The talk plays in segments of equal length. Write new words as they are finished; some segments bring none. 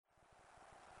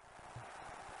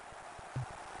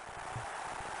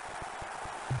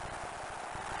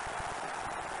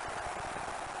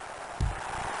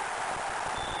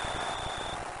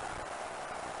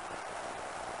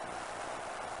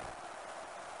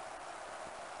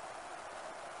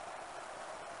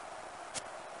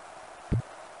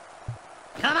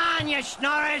Come on, you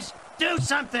schnorrers! Do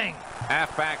something!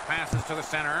 Halfback passes to the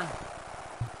center.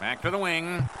 Back to the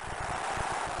wing.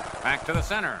 Back to the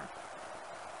center.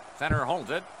 Center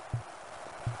holds it.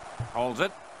 Holds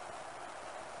it.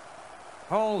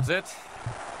 Holds it.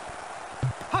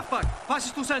 Halfback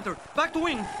passes to center. Back to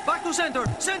wing. Back to center.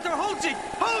 Center holds it.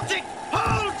 Holds it.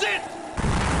 Holds it!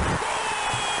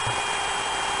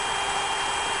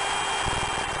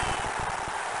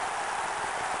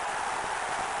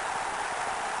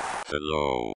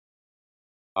 Hello.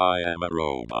 I am a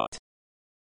robot.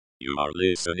 You are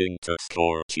listening to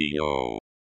Scorchio,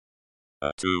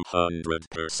 a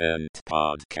 200%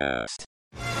 podcast.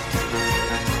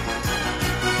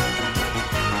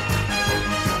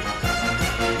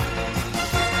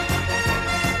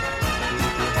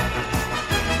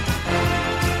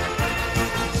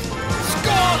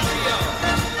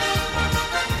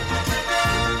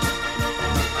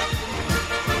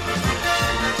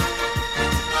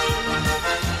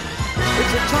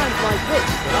 It's at times like this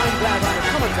that I'm glad I'm a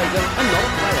commentator and not a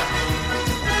player.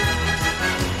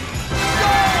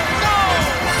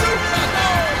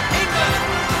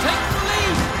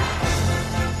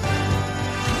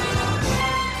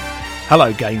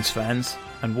 Hello Games fans,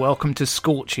 and welcome to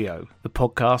Scorchio, the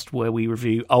podcast where we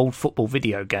review old football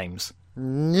video games.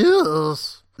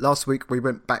 Yes. Last week we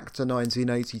went back to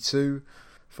 1982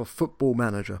 for Football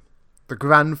Manager, the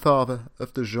grandfather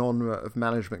of the genre of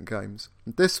management games.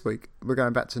 This week we're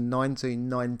going back to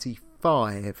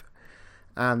 1995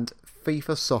 and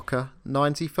FIFA Soccer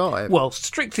 95. Well,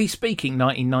 strictly speaking,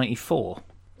 1994.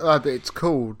 But it's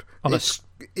called... On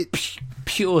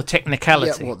pure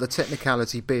technicality. Yeah, well, the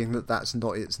technicality being that that's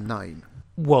not its name.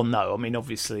 Well, no, I mean,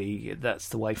 obviously, that's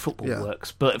the way football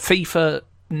works. But FIFA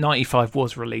 95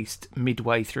 was released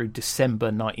midway through December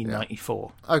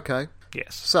 1994. Yeah. Okay.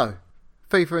 Yes. So,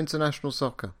 FIFA International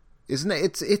Soccer. Isn't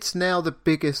it? It's now the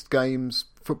biggest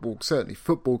certainly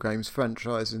football games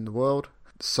franchise in the world.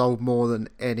 Sold more than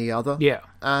any other. Yeah.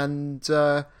 And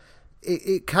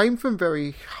it came from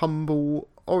very humble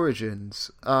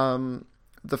origins.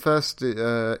 The first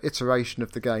iteration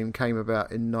of the game came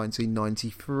about in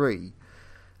 1993,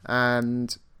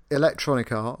 and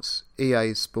Electronic Arts,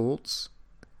 EA Sports,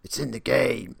 it's in the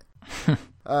game.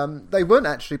 They weren't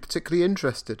actually particularly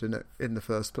interested in it in the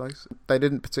first place. They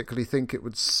didn't particularly think it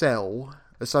would sell.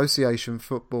 Association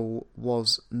football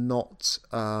was not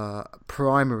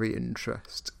primary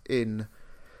interest in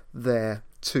their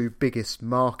two biggest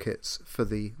markets for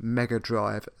the Mega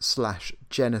Drive /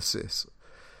 Genesis,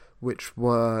 which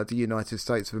were the United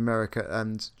States of America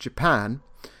and Japan.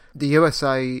 The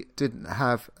USA didn't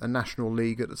have a national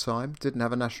league at the time, didn't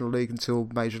have a national league until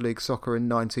Major League Soccer in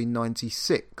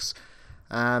 1996.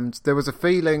 And there was a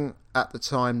feeling at the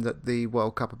time that the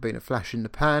World Cup had been a flash in the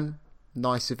pan.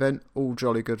 Nice event, all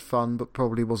jolly good fun, but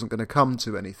probably wasn't going to come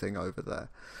to anything over there.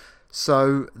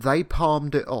 So they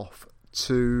palmed it off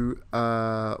to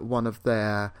one of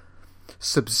their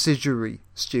subsidiary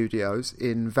studios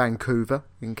in Vancouver,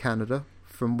 in Canada,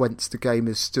 from whence the game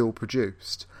is still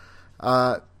produced.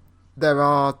 There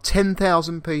are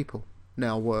 10,000 people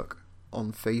now work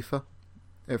on FIFA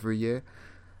every year.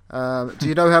 Do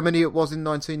you know how many it was in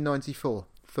 1994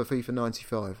 for FIFA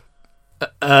 95?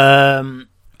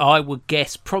 I would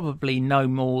guess probably no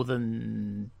more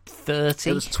than 30.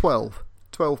 It was 12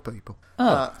 people.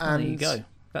 Oh, there you go.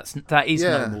 That is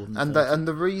no more than 30. And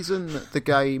the reason that the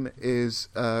game is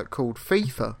called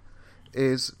FIFA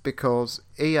is because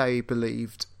EA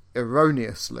believed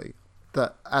erroneously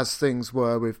that as things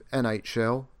were with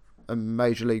NHL and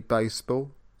Major League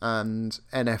Baseball and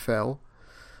NFL,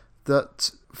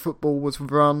 that football was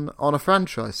run on a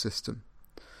franchise system.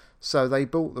 So they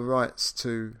bought the rights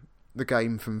to the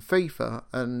game from FIFA,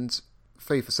 and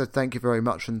FIFA said thank you very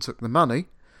much and took the money.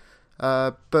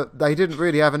 But they didn't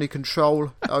really have any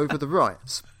control over the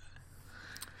rights.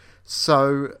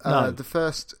 So the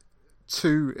first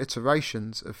two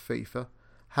iterations of FIFA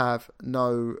have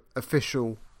no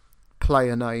official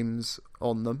player names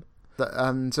on them.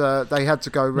 And they had to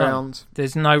go round...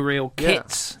 There's no real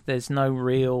kits, there's no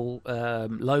real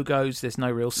logos, there's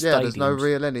no real stadiums. Yeah, there's no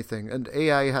real anything. And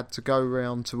EA had to go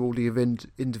round to all the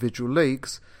individual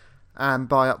leagues and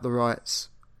buy up the rights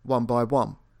one by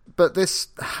one. But this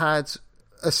had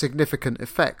a significant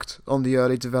effect on the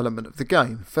early development of the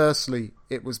game. Firstly,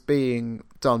 it was being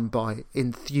done by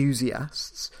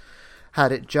enthusiasts.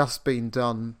 Had it just been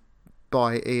done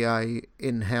by EA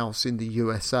in-house in the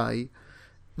USA,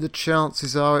 the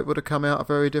chances are it would have come out a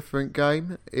very different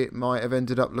game. It might have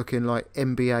ended up looking like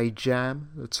NBA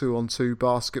Jam, a 2-on-2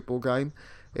 basketball game.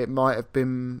 It might have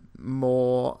been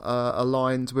more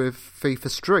aligned with FIFA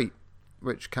Street,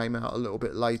 which came out a little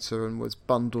bit later and was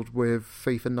bundled with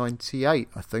FIFA 98,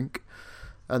 I think.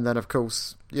 And then, of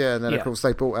course, of course,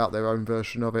 they brought out their own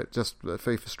version of it, just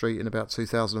FIFA Street, in about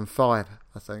 2005,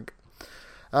 I think.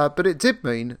 But it did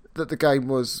mean that the game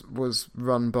was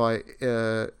run by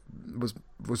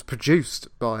was produced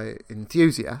by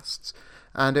enthusiasts,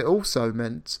 and it also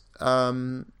meant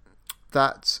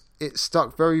that it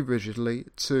stuck very rigidly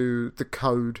to the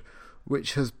code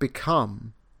which has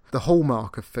become the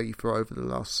hallmark of FIFA over the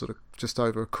last sort of just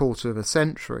over a quarter of a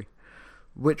century,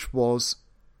 which was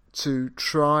to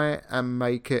try and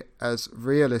make it as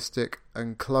realistic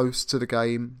and close to the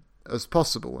game as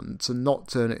possible, and to not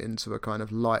turn it into a kind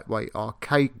of lightweight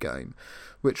arcade game,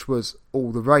 which was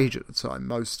all the rage at the time.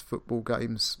 Most football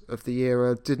games of the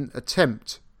era didn't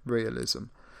attempt realism,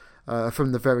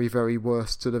 from the very, very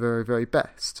worst to the very, very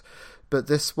best. But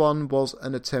this one was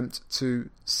an attempt to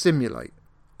simulate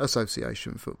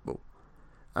association football,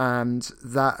 and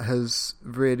that has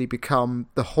really become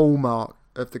the hallmark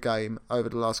of the game over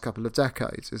the last couple of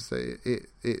decades. Is that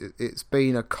it's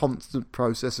been a constant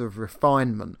process of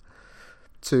refinement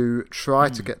to try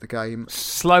to get the game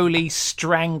slowly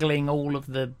strangling all of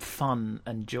the fun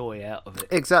and joy out of it.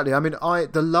 Exactly. I mean,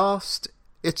 the last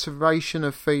iteration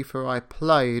of FIFA I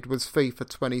played was FIFA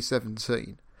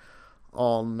 2017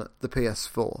 on the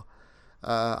PS4.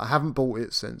 I haven't bought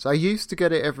it since. I used to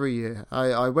get it every year.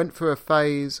 I went through a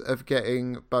phase of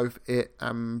getting both it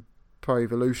and Pro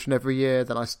Evolution every year.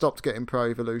 Then I stopped getting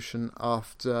Pro Evolution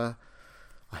after,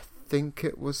 I think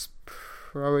it was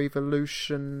Pro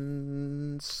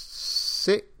Evolution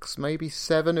 6, maybe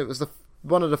 7. It was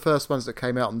one of the first ones that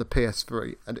came out on the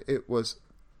PS3, and it was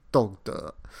dog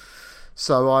dirt.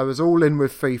 So I was all in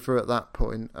with FIFA at that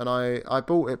point, and I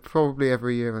bought it probably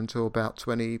every year until about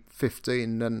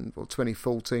 2015 or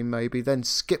 2014 maybe, then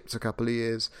skipped a couple of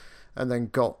years, and then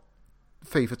got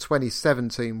FIFA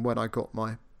 2017 when I got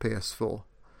my PS4.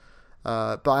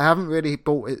 But I haven't really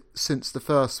bought it since the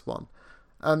first one,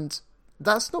 and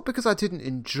that's not because I didn't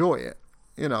enjoy it.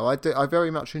 You know, I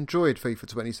very much enjoyed FIFA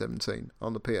 2017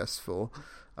 on the PS4.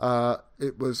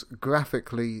 It was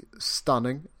graphically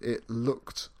stunning. It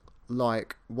looked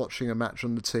like watching a match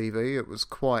on the TV. It was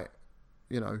quite,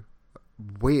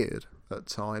 weird at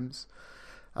times.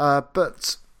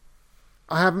 But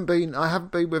I haven't been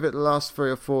with it the last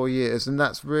 3 or 4 years, and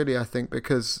that's really, I think,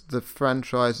 because the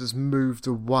franchise has moved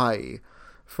away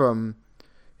from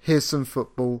here's some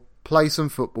football, play some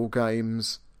football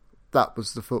games, that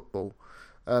was the football.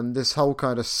 And this whole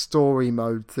kind of story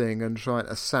mode thing and trying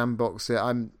to sandbox it,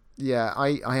 I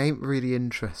ain't really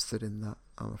interested in that,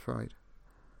 I'm afraid.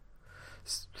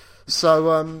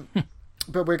 So,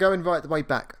 but we're going right the way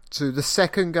back to the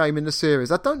second game in the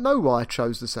series. I don't know why I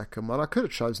chose the second one. I could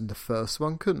have chosen the first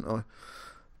one, couldn't I?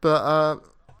 But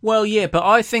well, yeah, but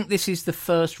I think this is the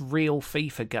first real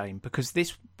FIFA game, because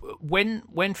when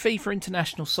FIFA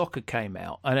International Soccer came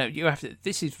out,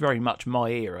 this is very much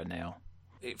my era now.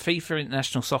 FIFA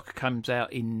International Soccer comes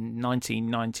out in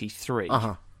 1993,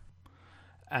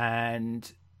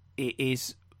 and it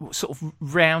is sort of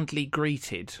roundly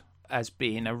greeted as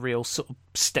being a real sort of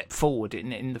step forward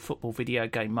in the football video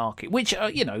game market, which,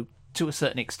 to a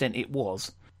certain extent it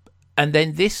was. And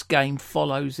then this game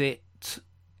follows it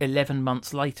 11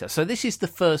 months later. So this is the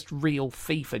first real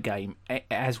FIFA game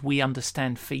as we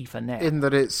understand FIFA now. In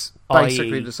that it's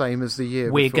basically the same as the year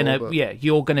before.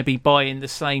 You're going to be buying the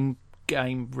same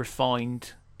game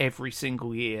refined every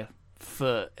single year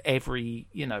for every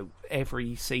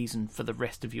season for the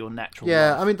rest of your natural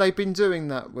life. I mean, they've been doing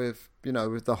that with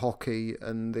the hockey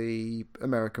and the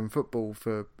American football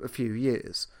for a few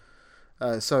years.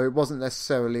 So it wasn't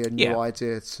necessarily a new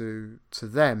idea to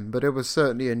them, but it was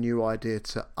certainly a new idea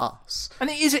to us. And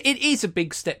it is a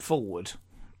big step forward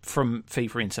from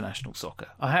FIFA International Soccer,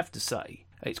 I have to say.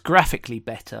 It's graphically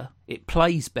better, it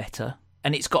plays better,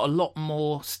 and it's got a lot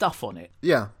more stuff on it.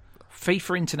 Yeah.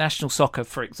 FIFA International Soccer,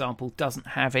 for example, doesn't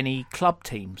have any club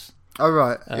teams. Oh,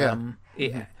 right,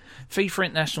 FIFA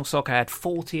International Soccer had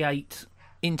 48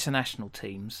 international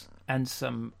teams and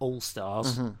some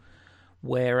all-stars,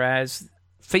 whereas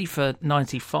FIFA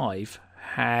 95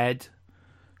 had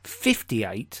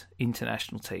 58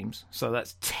 international teams, so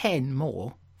that's 10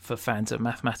 more for fans of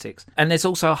mathematics. And there's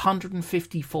also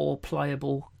 154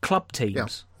 playable club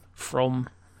teams from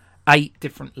 8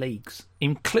 different leagues,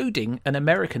 including an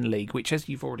American league, which, as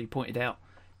you've already pointed out,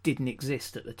 didn't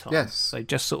exist at the time. Yes. They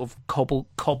just sort of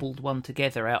cobbled one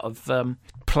together out of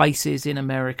places in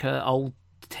America, old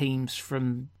teams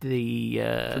from the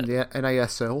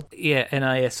NASL. Yeah,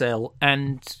 NASL,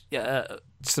 and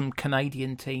some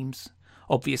Canadian teams.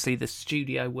 Obviously, the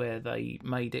studio where they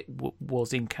made it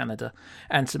was in Canada,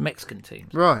 and some Mexican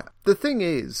teams. Right. The thing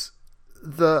is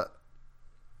that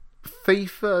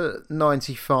FIFA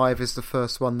 95 is the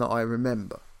first one that I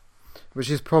remember, which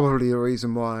is probably the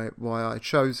reason why I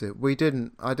chose it.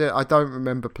 I don't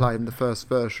remember playing the first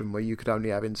version where you could only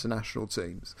have international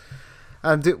teams.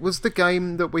 And it was the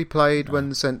game that we played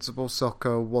when Sensible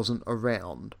Soccer wasn't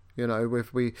around. You know,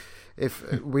 if we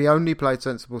only played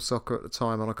Sensible Soccer at the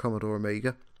time on a Commodore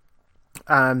Amiga,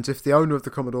 and if the owner of the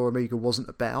Commodore Amiga wasn't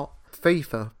about,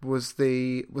 FIFA was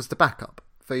the backup.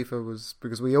 FIFA was,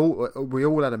 because we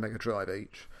all had a Mega Drive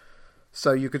each,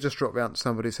 so you could just drop round to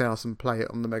somebody's house and play it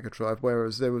on the Mega Drive.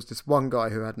 Whereas there was this one guy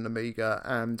who had an Amiga,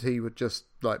 and he would just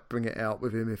like bring it out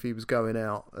with him if he was going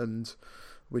out, and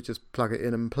we'd just plug it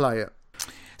in and play it.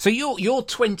 So you're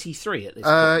 23 at this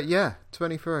point. Yeah,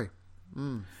 23.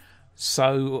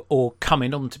 So, or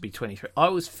coming on to be 23. I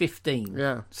was 15.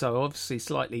 Yeah. So obviously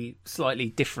slightly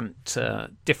different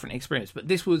experience. But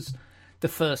this was the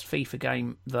first FIFA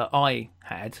game that I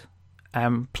had,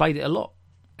 and played it a lot,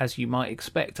 as you might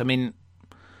expect. I mean,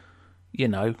 you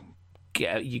know,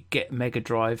 you get Mega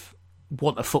Drive,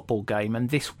 want a football game, and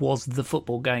this was the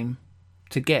football game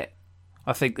to get.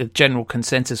 I think the general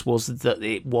consensus was that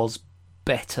it was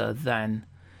better than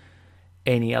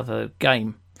any other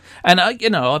game. And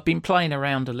I've been playing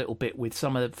around a little bit with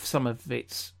some of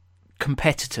its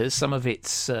competitors, some of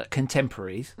its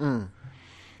contemporaries,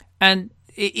 and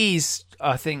it is,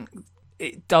 I think,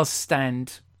 it does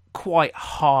stand quite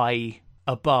high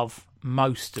above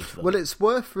most of them. Well, it is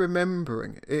worth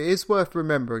remembering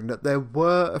that there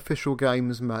were official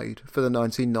games made for the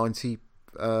 1990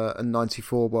 and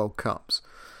 94 World Cups,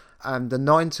 and the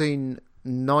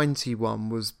 1991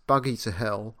 was buggy to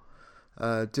hell.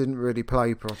 Didn't really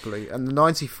play properly, and the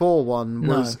 94 one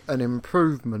was an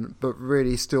improvement, but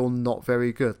really still not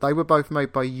very good. They were both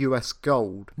made by US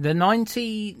Gold. The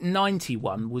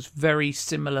 1991 was very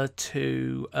similar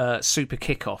to Super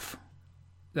Kickoff,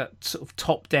 that sort of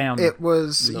top-down. It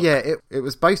was look. It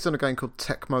was based on a game called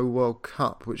Tecmo World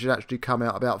Cup, which had actually come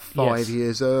out about 5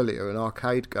 years earlier, an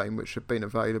arcade game which had been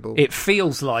available. It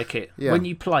feels like it. Yeah. When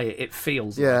you play it, it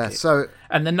feels like it. So,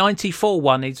 and the 94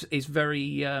 one is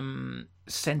very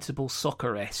Sensible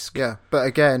Soccer-esque. Yeah, but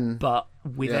again... But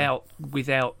without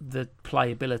the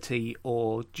playability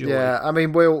or joy. Yeah, I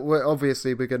mean, we're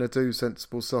obviously we're going to do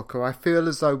Sensible Soccer. I feel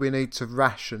as though we need to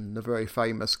ration the very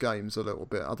famous games a little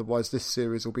bit. Otherwise, this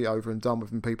series will be over and done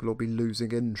with, and people will be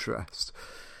losing interest.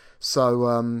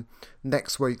 So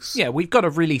next week's... Yeah, we've got to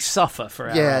really suffer for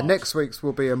our art. Next week's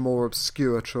will be a more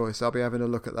obscure choice. I'll be having a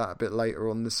look at that a bit later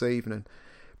on this evening.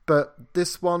 But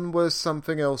this one was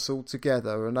something else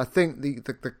altogether, and I think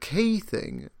the key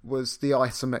thing was the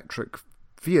isometric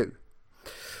view,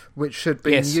 which had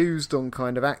been used on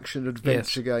kind of action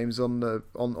adventure games on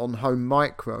home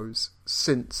micros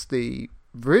since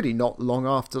really not long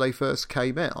after they first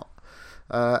came out.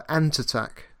 Ant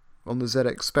Attack on the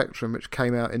ZX Spectrum, which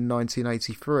came out in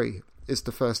 1983, is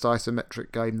the first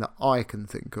isometric game that I can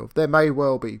think of. There may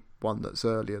well be one that's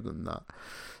earlier than that.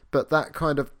 But that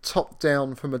kind of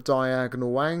top-down from a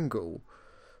diagonal angle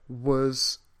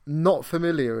was not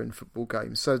familiar in football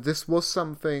games. So this was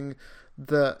something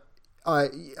that I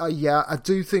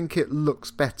do think it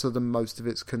looks better than most of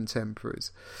its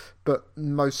contemporaries. But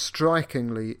most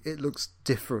strikingly, it looks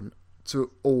different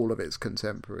to all of its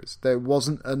contemporaries. There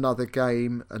wasn't another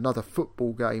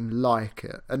football game like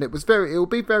it. And it will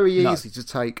be very easy to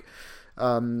take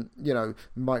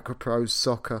Microprose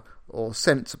Soccer or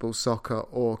Sensible Soccer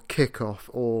or Kickoff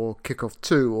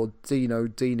 2 or Dino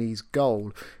Dini's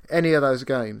Goal, any of those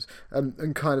games,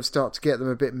 and kind of start to get them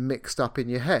a bit mixed up in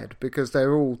your head, because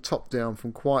they're all top down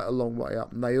from quite a long way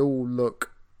up, and they all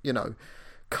look,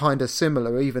 kind of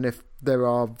similar, even if there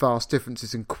are vast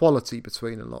differences in quality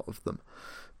between a lot of them.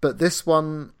 But this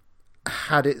one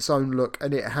had its own look,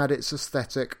 and it had its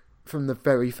aesthetic from the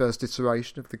very first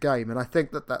iteration of the game, and I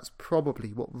think that that's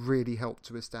probably what really helped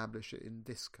to establish it in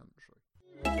this country.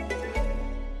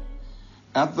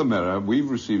 At the Mirror, we've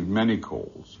received many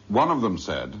calls. One of them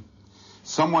said,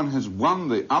 someone has won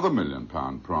the other £1 million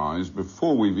prize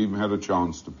before we've even had a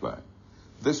chance to play.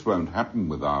 This won't happen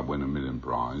with our Win a Million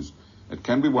prize. It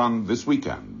can be won this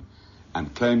weekend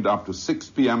and claimed up to 6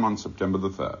 p.m. on September the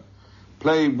 3rd.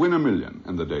 Play Win a Million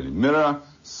in the Daily Mirror,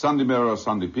 Sunday Mirror,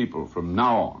 Sunday People from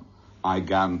now on. I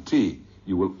guarantee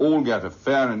you will all get a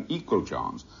fair and equal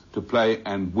chance to play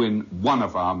and win one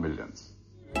of our millions.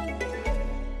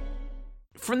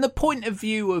 From the point of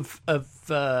view of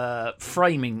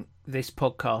framing this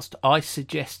podcast, I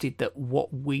suggested that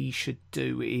what we should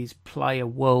do is play a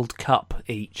World Cup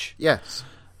each. Yes.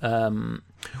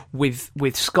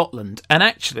 with Scotland, and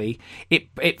actually,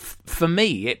 it for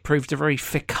me it proved a very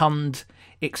fecund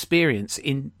experience.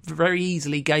 Very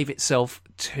easily gave itself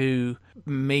to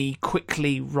me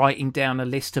quickly writing down a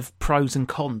list of pros and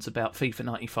cons about FIFA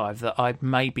 95 that I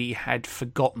maybe had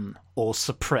forgotten or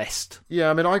suppressed. Yeah,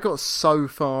 I mean, I got so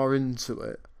far into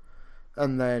it,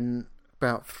 and then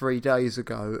about 3 days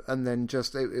ago, and then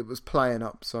just it was playing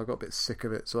up, so I got a bit sick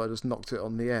of it, so I just knocked it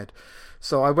on the head.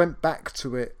 So I went back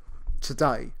to it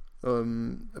today,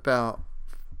 about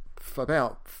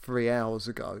 3 hours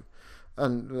ago,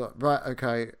 and right,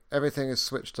 okay, everything is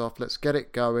switched off, let's get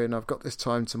it going, I've got this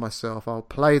time to myself, I'll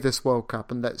play this World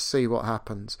Cup and let's see what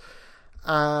happens.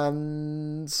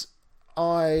 And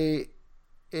I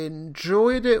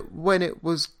enjoyed it when it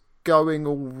was going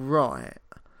all right,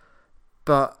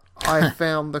 but I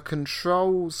found the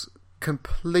controls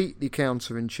completely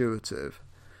counterintuitive,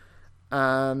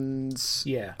 and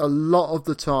a lot of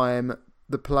the time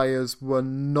the players were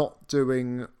not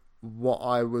doing what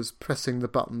I was pressing the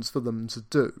buttons for them to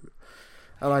do.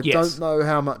 And I don't know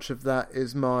how much of that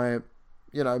is my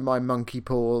monkey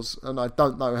paws, and I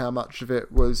don't know how much of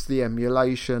it was the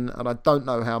emulation, and I don't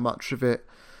know how much of it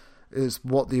is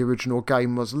what the original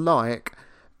game was like,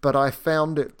 but I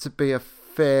found it to be a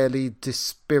fairly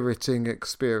dispiriting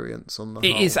experience on the whole.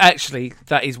 It is actually,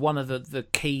 that is one of the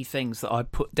key things that I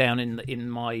put down in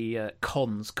my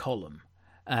cons column.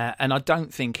 And I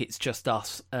don't think it's just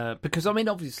us, because I mean,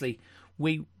 obviously,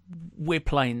 we're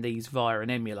playing these via an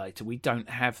emulator. We don't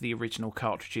have the original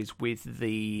cartridges with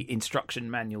the instruction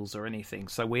manuals or anything,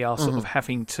 so we are sort of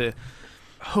having to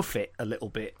hoof it a little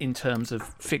bit in terms of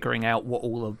figuring out what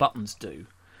all the buttons do.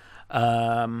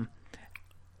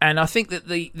 And I think that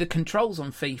the controls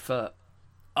on FIFA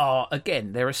are,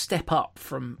 again, they're a step up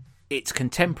from its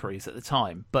contemporaries at the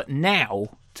time, but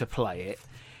now to play it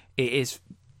is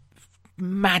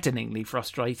maddeningly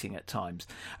frustrating at times.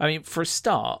 I mean, for a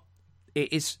start,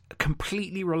 it is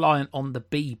completely reliant on the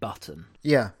B button.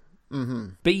 Yeah.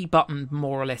 B button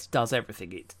more or less does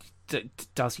everything. It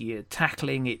does your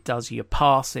tackling, it does your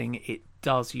passing, it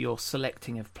does your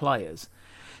selecting of players.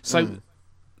 So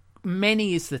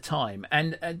many is the time,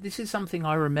 and this is something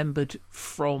I remembered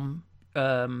from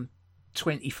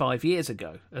 25 years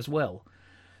ago as well,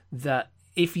 that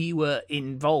if you were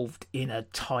involved in a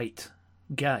tight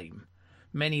game,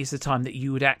 many is the time that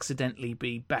you would accidentally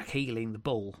be backheeling the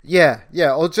ball. Yeah,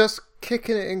 or just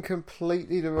kicking it in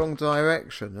completely the wrong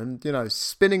direction, and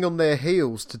spinning on their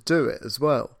heels to do it as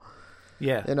well.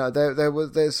 Yeah,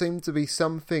 there seemed to be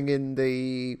something in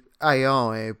the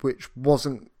AI which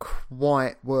wasn't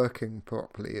quite working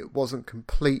properly. It wasn't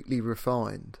completely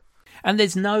refined. And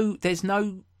there's no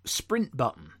sprint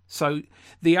button. So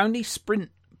the only sprint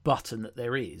button that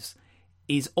there is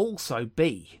also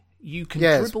B. You can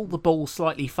dribble the ball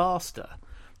slightly faster,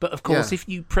 but of course, if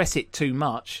you press it too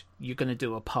much, you're going to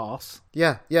do a pass.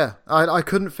 Yeah. I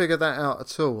couldn't figure that out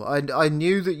at all. I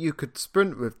knew that you could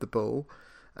sprint with the ball,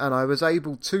 and I was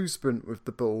able to sprint with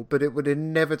the ball, but it would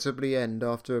inevitably end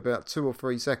after about 2 or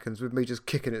 3 seconds with me just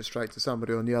kicking it straight to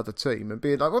somebody on the other team and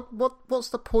being like, what's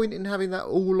the point in having that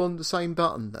all on the same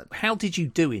button then? How did you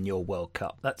do in your World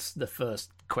Cup? That's the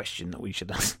first question that we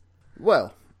should ask.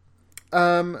 Well,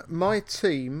 my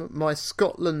team, my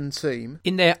Scotland team,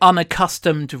 in their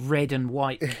unaccustomed red and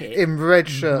white kit, in red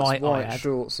shirts, white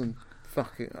shorts, and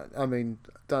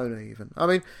don't even. I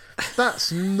mean,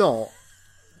 that's not.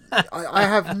 I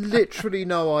have literally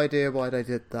no idea why they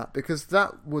did that, because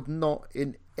that would not,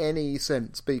 in any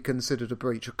sense, be considered a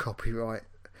breach of copyright.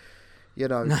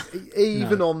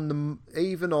 Even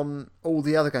on all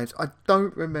the other games, I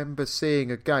don't remember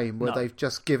seeing a game where they've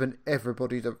just given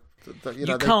everybody the.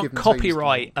 You can't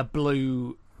copyright a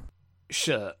blue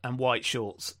shirt and white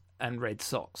shorts and red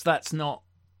socks. That's not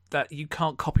that. You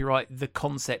can't copyright the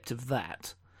concept of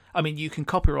that. I mean, you can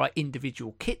copyright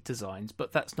individual kit designs,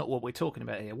 but that's not what we're talking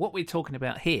about here. What we're talking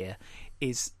about here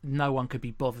is no one could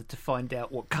be bothered to find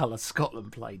out what colour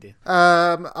Scotland played in.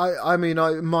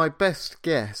 My best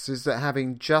guess is that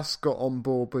having just got on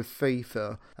board with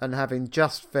FIFA and having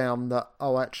just found that,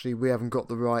 actually, we haven't got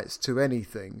the rights to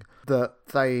anything, that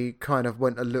they kind of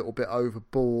went a little bit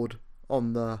overboard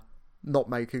on the not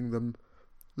making them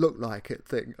look like it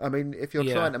thing. I mean, if you're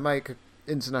trying to make an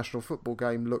international football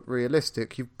game look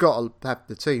realistic, you've got to have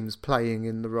the teams playing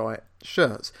in the right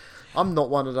shirts. I'm not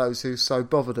one of those who's so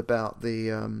bothered about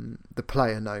the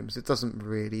player names. It doesn't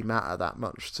really matter that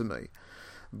much to me.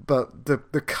 But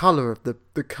the colour of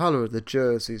the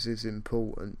jerseys is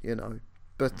important,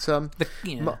 But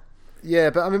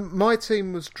but I mean, my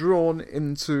team was drawn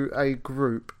into a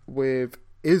group with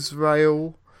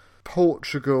Israel,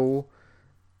 Portugal,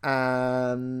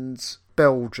 and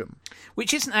Belgium.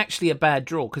 Which isn't actually a bad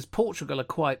draw, because Portugal are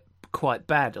quite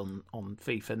bad on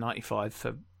FIFA 95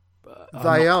 for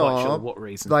I'm not quite sure what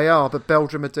reason. They are, but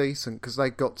Belgium are decent because they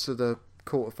got to the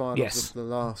quarterfinals Yes. of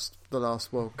the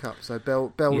last World Cup. So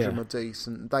Belgium are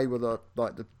decent. They were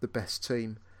the best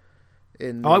team.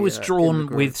 I was drawn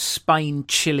with Spain,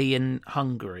 Chile, and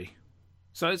Hungary.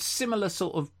 So it's similar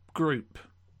sort of group.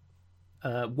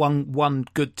 One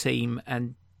good team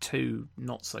and two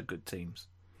not so good teams.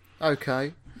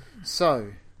 Okay,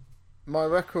 so my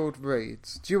record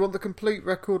reads. Do you want the complete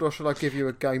record, or shall I give you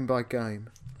a game by game?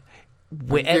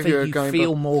 Whatever you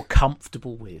feel more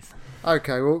comfortable with.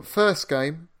 Okay, well, first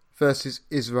game versus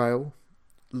Israel,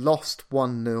 lost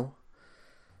 1-0.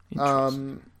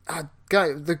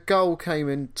 The goal came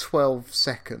in 12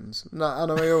 seconds. No,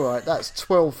 and I mean, all right, that's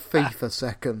 12 FIFA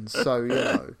seconds, so, you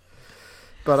know.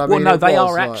 But I mean, they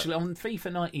are actually on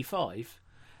FIFA 95.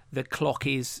 The clock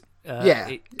is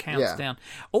it counts down.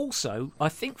 Also, I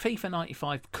think FIFA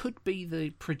 95 could be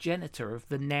the progenitor of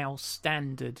the now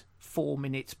standard 4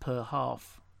 minutes per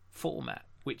half format,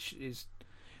 which is,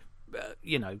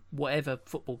 whatever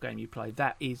football game you play,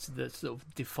 that is the sort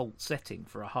of default setting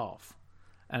for a half.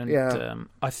 And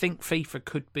I think FIFA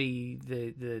could be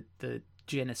the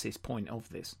genesis point of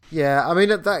this. Yeah, I mean,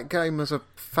 that game was a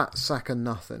fat sack of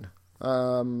nothing.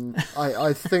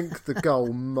 I think the goal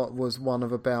was one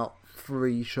of about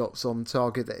 3 shots on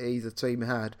target that either team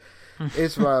had.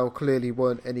 Israel clearly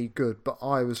weren't any good, but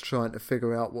I was trying to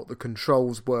figure out what the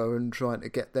controls were and trying to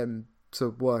get them to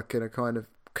work in a kind of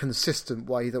consistent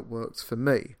way that works for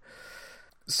me.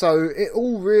 So it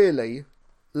all really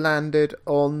landed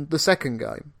on the second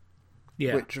game,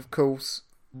 which of course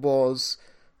was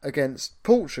against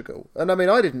Portugal. And I mean,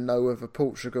 I didn't know whether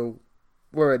Portugal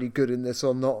were any good in this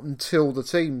or not until the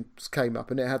teams came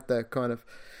up and it had their kind of,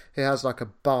 it has like a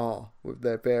bar with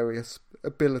their various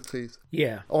abilities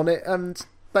on it, and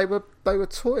they were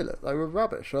toilet, they were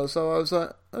rubbish. So I was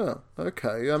like, oh,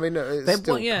 okay. I mean,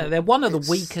 they're one of the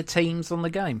weaker teams on the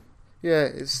game. Yeah,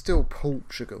 it's still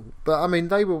Portugal, but I mean,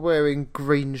 they were wearing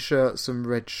green shirts and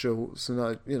red shorts, and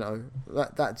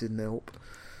that didn't help.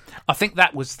 I think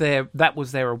that was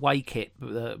their away kit,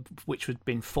 which had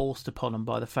been forced upon them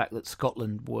by the fact that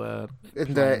Scotland were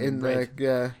in there.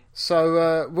 Yeah.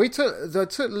 So they took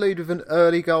the lead with an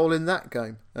early goal in that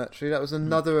game. Actually, that was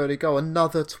another early goal,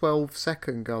 another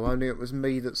 12-second goal. Only it was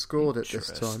me that scored it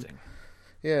this time.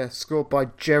 Yeah, scored by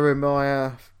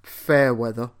Jeremiah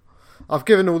Fairweather. I've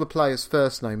given all the players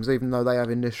first names, even though they have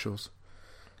initials.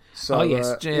 So he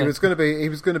was going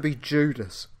to be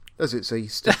Judas, as it's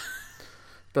Easter.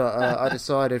 But I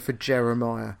decided for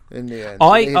Jeremiah in the end.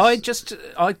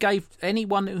 I gave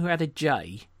anyone who had a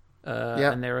J,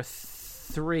 and there are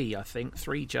 3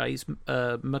 J's,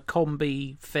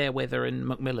 McCombie, Fairweather and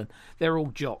Macmillan. They're all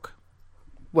Jock.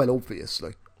 Well,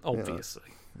 obviously.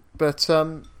 But,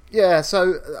 so I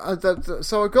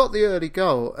got the early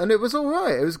goal, and it was all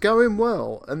right. It was going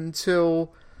well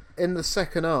until in the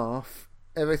second half,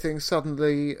 everything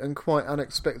suddenly and quite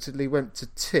unexpectedly went to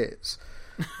tits.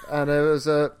 And there was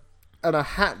a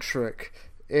hat-trick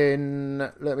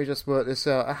in, let me just work this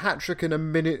out, a hat-trick in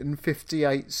 1 minute and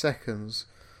 58 seconds.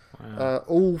 Wow.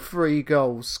 All 3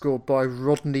 goals scored by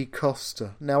Rodney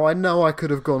Costa. Now, I know I could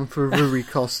have gone for Rui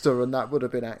Costa and that would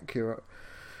have been accurate.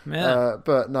 Yeah.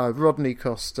 But no, Rodney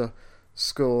Costa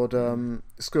scored all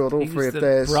 3 of theirs. He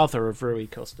was the brother of Rui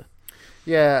Costa.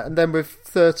 Yeah, and then with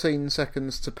 13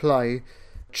 seconds to play,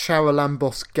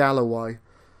 Charalambos Galloway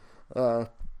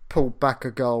pulled back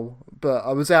a goal, but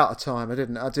I was out of time. I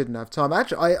didn't have time.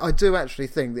 Actually, I do actually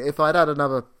think that if I'd had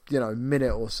another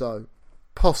minute or so,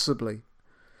 possibly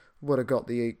would have got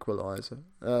the equaliser,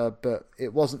 but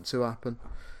it wasn't to happen.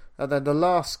 And then the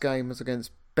last game was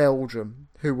against Belgium,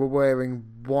 who were wearing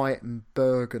white and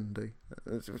burgundy,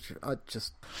 which I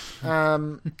just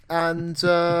and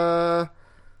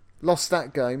lost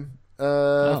that game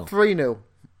 3-0.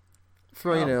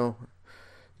 3-0.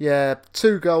 Yeah,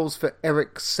 2 goals for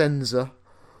Eric Senza,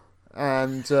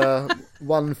 and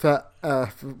one for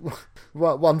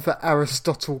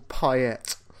Aristotle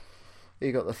Payet.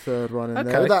 He got the third one in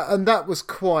there, and that was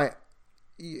quite.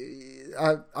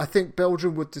 I think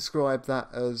Belgium would describe that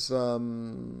as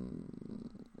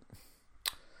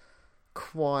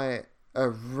quite a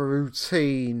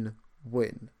routine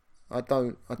win. I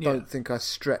don't think I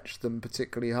stretched them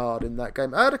particularly hard in that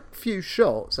game. I had a few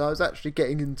shots. I was actually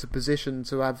getting into position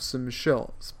to have some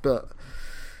shots, but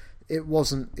it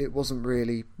wasn't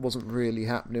really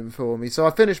happening for me. So I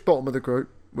finished bottom of the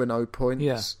group with no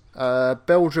points. Yeah.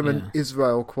 Belgium and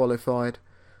Israel qualified.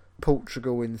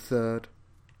 Portugal in third.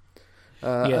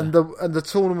 And the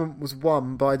tournament was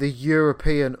won by the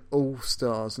European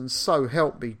All-Stars, and so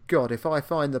help me God, if I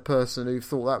find the person who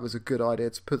thought that was a good idea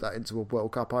to put that into a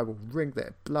World Cup, I will wring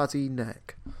their bloody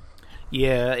neck.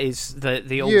 Yeah, it's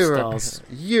the All-Stars.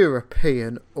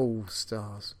 European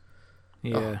All-Stars.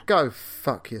 Yeah. Oh, go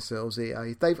fuck yourselves,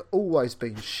 EA. They've always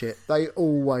been shit. They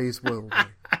always will be.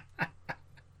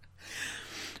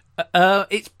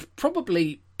 It's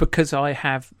probably because I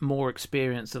have more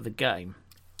experience of the game.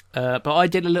 But I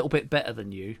did a little bit better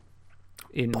than you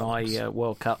in my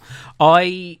World Cup.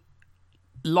 I,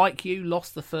 like you,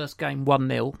 lost the first game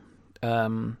 1-0.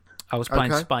 I was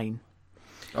playing Spain.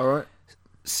 All right.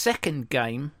 Second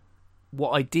game, what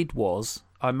I did was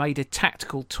I made a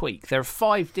tactical tweak. There are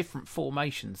 5 different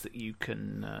formations that you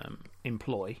can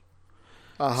employ.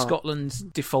 Scotland's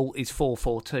default is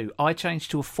 4-4-2. I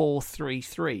changed to a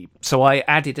 4-3-3. So I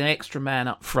added an extra man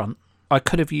up front. I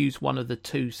could have used one of the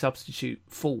 2 substitute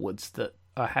forwards that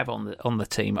I have on the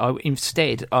team.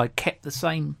 Instead, I kept the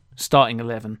same starting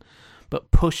 11, but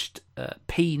pushed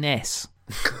P. Ness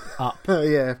up.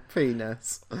 Yeah, P.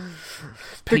 Ness.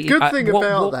 The good thing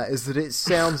about that is that it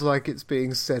sounds like it's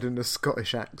being said in a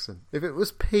Scottish accent. If it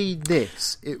was P.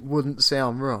 Ness, it wouldn't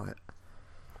sound right.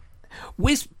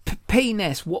 With P.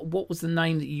 Ness, what was the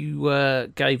name that you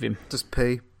gave him? Just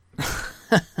P.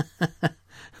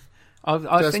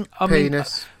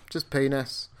 Penis. Just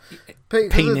penis. Penis. The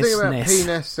thing about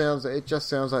penis just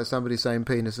sounds like somebody saying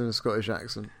penis in a Scottish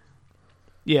accent.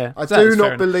 Yeah, I do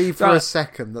not believe for a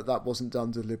second that wasn't done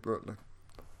deliberately.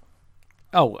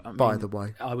 Oh, by the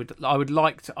way, I would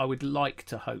like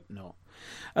to hope not.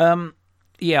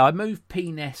 I moved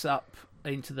Penis up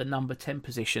into the number 10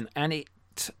 position, and it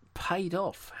paid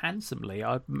off handsomely.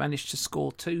 I managed to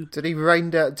score 2. Did he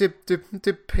rain down?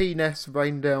 Did Penis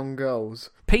rain down goals?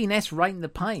 Penis rained the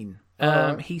pain.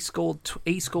 He scored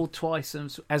twice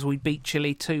as we beat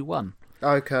Chile 2-1.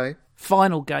 Okay.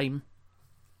 Final game,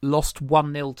 lost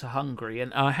 1-0 to Hungary,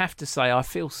 and I have to say I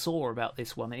feel sore about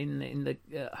this one. In the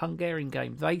Hungarian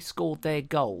game, they scored their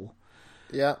goal.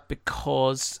 Yeah.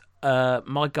 Because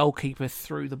my goalkeeper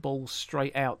threw the ball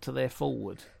straight out to their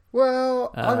forward.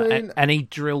 Well, I mean... And he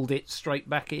drilled it straight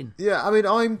back in. Yeah, I mean,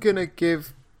 I'm going to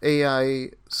give EA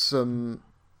some,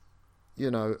 a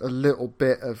little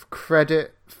bit of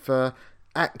credit for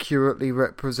accurately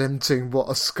representing what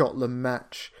a Scotland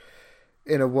match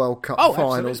in a World Cup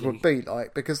finals would be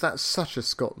like, because that's such a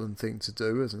Scotland thing to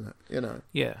do, isn't it?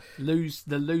 Yeah, lose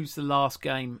the last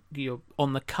game. You're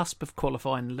on the cusp of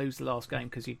qualifying and lose the last game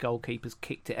because your goalkeeper's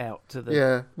kicked it out to the...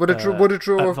 Yeah, would a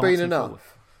draw have been enough? Forward.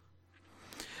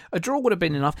 A draw would have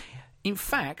been enough. In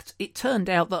fact, it turned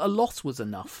out that a loss was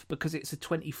enough because it's a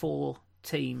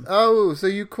 24-team. Oh, so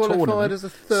you qualified tournament. As a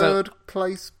third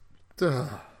place?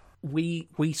 Ugh. We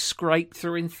scraped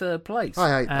through in third place.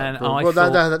 I hate that rule.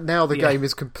 Now the game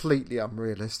is completely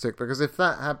unrealistic, because if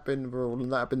that had been the rule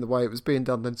and that had been the way it was being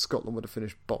done, then Scotland would have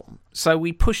finished bottom. So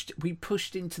we pushed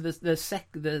into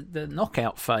the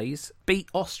knockout phase, beat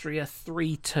Austria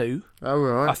 3-2. Oh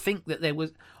right. I think that there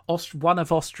was one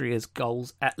of Austria's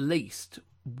goals at least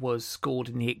was scored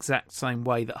in the exact same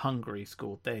way that Hungary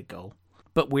scored their goal.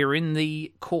 But we're in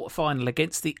the quarterfinal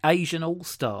against the Asian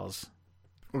All-Stars.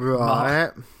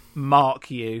 Right. Mark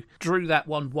you. Drew that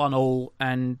 1-1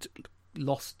 and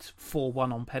lost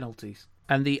 4-1 on penalties.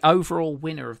 And the overall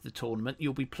winner of the tournament,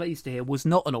 you'll be pleased to hear, was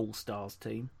not an All-Stars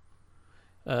team.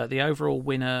 The overall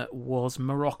winner was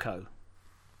Morocco,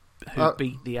 who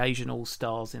beat the Asian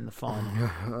All-Stars in the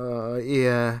final.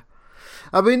 Yeah.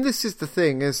 I mean, this is the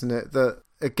thing, isn't it? That,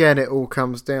 again, it all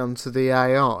comes down to the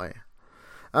AI.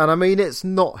 And I mean, it's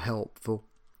not helpful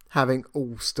having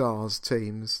All-Stars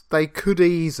teams. They could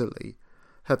easily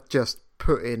have just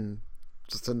put in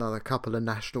just another couple of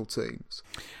national teams.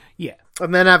 Yeah.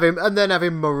 And then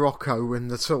having Morocco win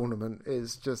the tournament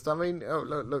is just, I mean,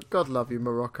 look, God love you,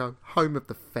 Morocco, home of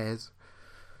the Fez.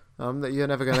 You're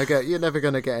never going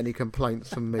to get any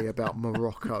complaints from me about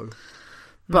Morocco.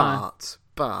 But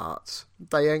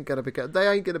they ain't going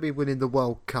to be winning the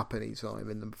World Cup anytime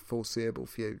in the foreseeable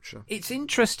future. It's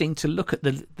interesting to look at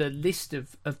the list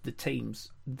of the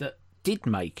teams that did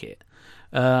make it.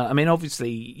 I mean,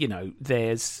 obviously,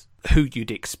 there's who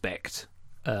you'd expect.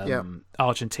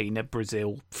 Argentina,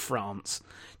 Brazil, France,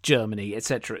 Germany,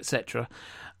 etc., etc.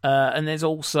 And there's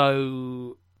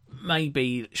also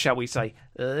maybe, shall we say,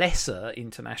 lesser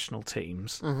international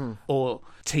teams, or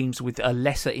teams with a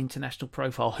lesser international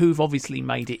profile who've obviously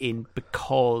made it in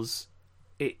because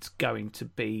it's going to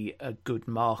be a good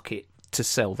market to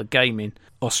sell the game in.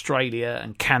 Australia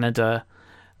and Canada,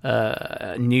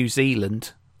 New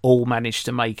Zealand all managed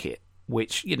to make it,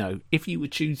 which, if you were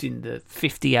choosing the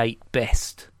 58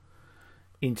 best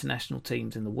international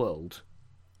teams in the world,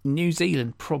 New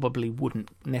Zealand probably wouldn't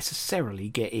necessarily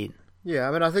get in. Yeah,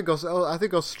 I mean, I think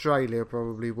Australia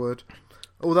probably would.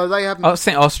 Although they haven't... I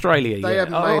think Australia, they yeah.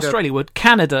 haven't made Australia would.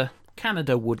 Canada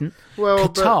wouldn't. Well,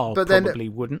 Qatar but then, probably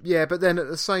wouldn't. Yeah, but then at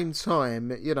the same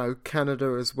time,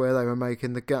 Canada is where they were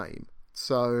making the game.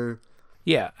 So...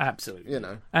 Yeah, absolutely.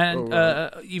 And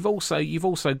you've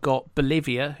also got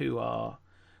Bolivia, who are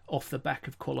off the back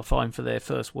of qualifying for their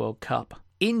first World Cup.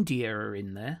 India are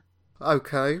in there.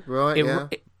 Okay, right,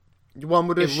 one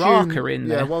would assume Iraq are in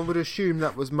there. Yeah, one would assume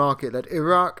that was market-led.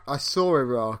 Iraq, I saw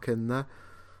Iraq in there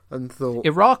and thought...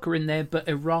 Iraq are in there, but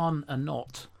Iran are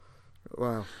not.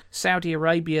 Wow. Saudi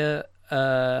Arabia,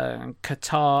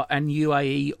 Qatar and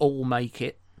UAE all make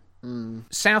it.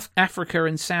 South Africa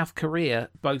and South Korea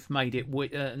both made it.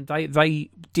 They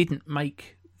didn't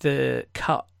make the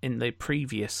cut in the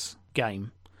previous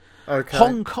game. Okay.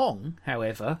 Hong Kong,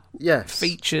 however, yes,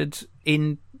 featured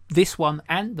in this one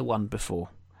and the one before.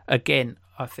 Again,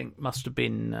 I think must have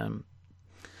been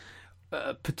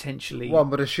potentially one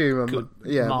would assume good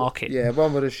market. Yeah,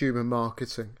 one would assume a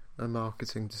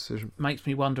marketing decision. Makes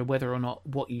me wonder whether or not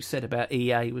what you said about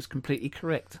EA was completely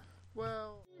correct.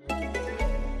 Well,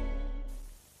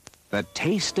 the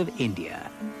taste of India.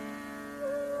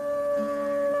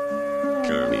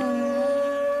 Curry.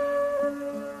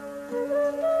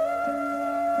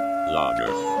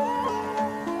 Lager.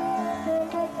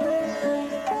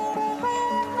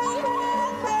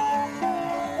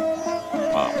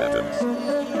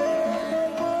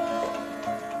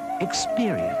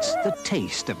 Experience the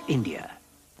taste of India.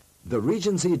 The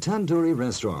Regency Tandoori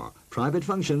Restaurant. Private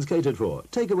functions catered for.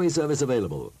 Takeaway service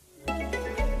available.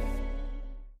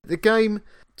 The game,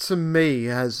 to me,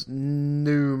 has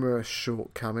numerous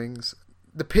shortcomings.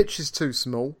 The pitch is too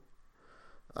small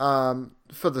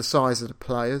for the size of the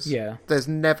players. Yeah. There's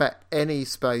never any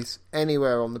space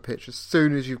anywhere on the pitch. As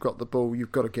soon as you've got the ball,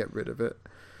 you've got to get rid of it,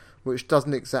 which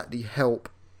doesn't exactly help,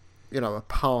 a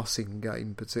passing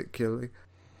game particularly.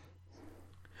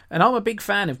 And I'm a big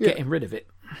fan of getting rid of it.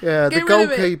 Yeah, the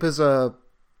goalkeepers are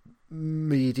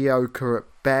mediocre at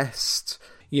best.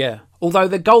 Yeah, although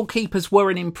the goalkeepers were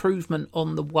an improvement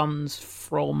on the ones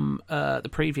from the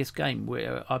previous game,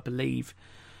 where I believe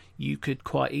you could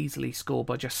quite easily score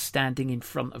by just standing in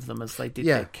front of them as they did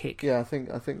their kick. Yeah, I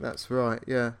think that's right.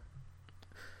 Yeah,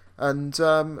 and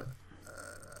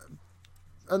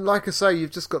like I say,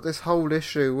 you've just got this whole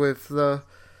issue with the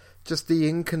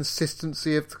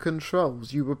inconsistency of the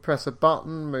controls. You would press a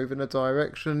button, move in a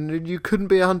direction, and you couldn't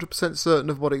be 100% certain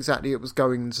of what exactly it was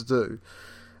going to do.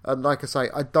 And like I say,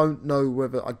 I don't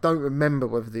remember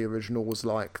whether the original was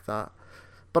like that.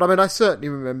 But I mean, I certainly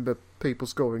remember people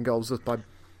scoring goals just by,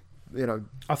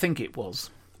 I think it was.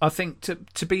 I think,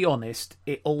 to be honest,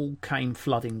 it all came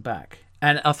flooding back.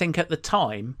 And I think at the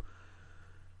time,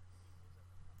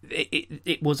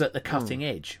 it was at the cutting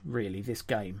edge, really, this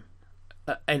game.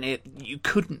 And you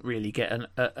couldn't really get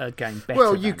a game better.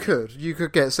 Well, you could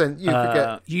get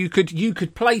you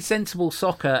could play sensible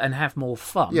soccer and have more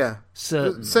fun. Yeah,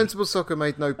 certainly. Sensible soccer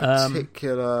made no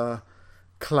particular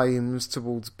claims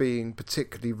towards being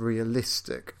particularly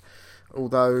realistic,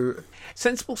 although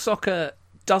sensible soccer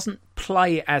doesn't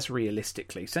play as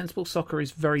realistically. Sensible soccer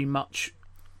is very much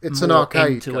it's an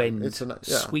arcade end to end,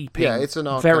 sweeping. Yeah, it's an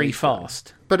arcade very fast.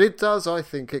 Game. But it does, I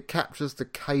think, it captures the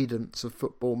cadence of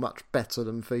football much better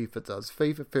than FIFA does.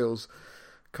 FIFA feels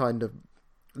kind of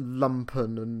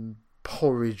lumpen and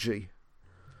porridgey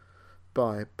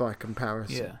by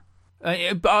comparison.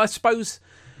 Yeah, but I suppose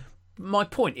my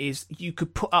point is you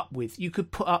could put up with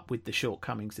the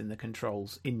shortcomings in the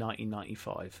controls in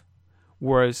 1995,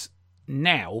 whereas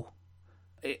now.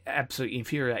 Absolutely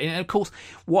infuriating. And of course,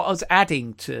 what I was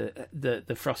adding to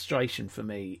the frustration for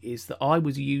me is that I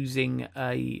was using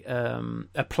a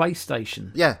PlayStation.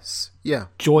 Yes, yeah,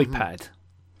 joypad.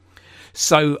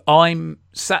 So I'm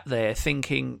sat there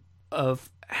thinking of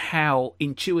how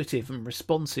intuitive and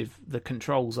responsive the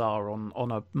controls are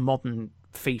on a modern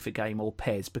FIFA game or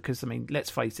PES, because I mean,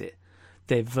 let's face it,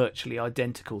 they're virtually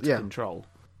identical to Control.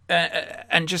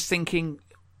 And just thinking,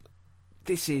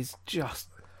 this is just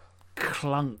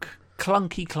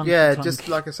clunky. Yeah, just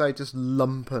like I say, just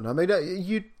lumpen. I mean,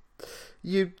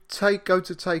 you go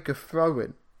to take a throw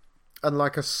in, and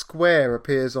like a square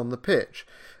appears on the pitch,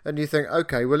 and you think,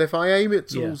 okay, well, if I aim it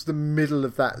towards the middle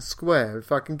of that square,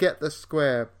 if I can get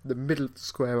the middle of the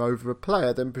square over a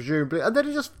player, then presumably, and then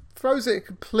it just throws it in a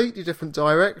completely different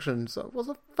direction. So what's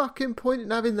the fucking point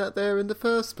in having that there in the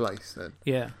first place then?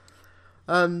 Yeah.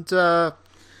 And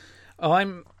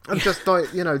I'm just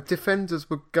like, defenders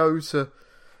would go to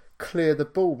clear the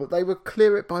ball, but they would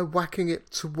clear it by whacking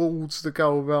it towards the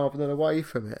goal rather than away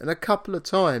from it. And a couple of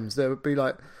times there would be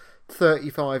like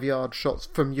 35-yard shots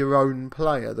from your own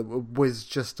player that would whiz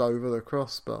just over the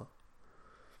crossbar.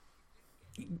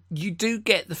 You do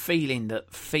get the feeling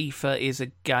that FIFA is a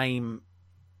game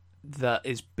that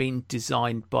has been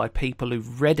designed by people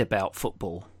who've read about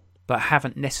football but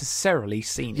haven't necessarily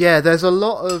seen it. Yeah, there's a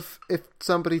lot of, if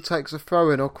somebody takes a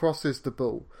throw-in or crosses the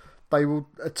ball, they will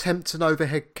attempt an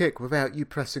overhead kick without you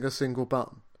pressing a single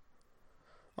button.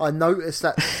 I noticed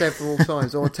that several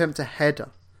times, or attempt a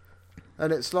header.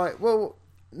 And it's like, well,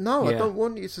 no, I don't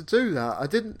want you to do that. I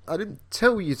didn't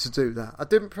tell you to do that. I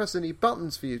didn't press any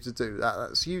buttons for you to do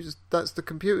that. That's the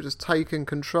computer just taking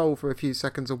control for a few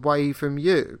seconds away from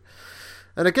you.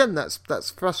 And again,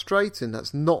 that's frustrating.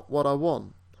 That's not what I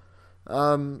want.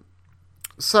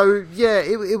 So yeah,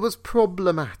 it was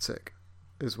problematic,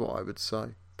 is what I would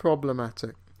say.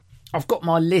 Problematic. I've got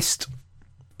my list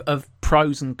of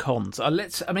pros and cons.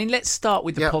 Let's start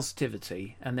with the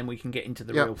positivity, and then we can get into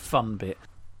the real fun bit.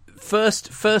 First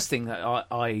thing that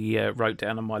I wrote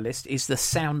down on my list is the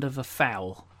sound of a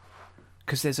foul,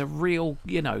 because there's a real,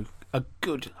 a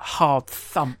good hard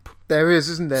thump. There is,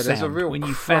 isn't there? There's a real when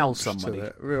you foul somebody. To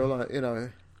it. Real,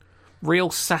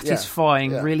 real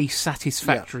satisfying, really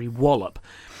satisfactory wallop.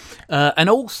 And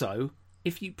also,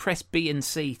 if you press B and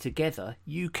C together,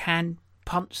 you can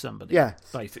punch somebody. Yeah,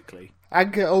 basically,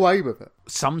 and get away with it.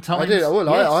 Sometimes I did. Well,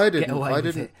 I didn't. Get away I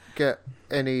didn't get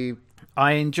any.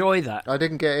 I enjoy that. I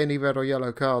didn't get any red or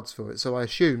yellow cards for it, so I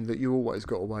assume that you always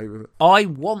got away with it. I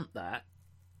want that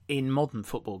in modern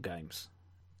football games,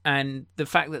 and the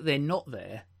fact that they're not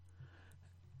there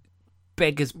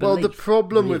beggars belief. Well, the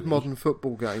problem with modern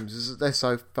football games is that they're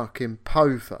so fucking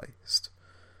po-faced.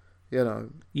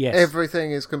 Yes.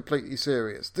 Everything is completely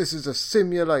serious. This is a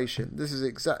simulation. This is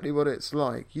exactly what it's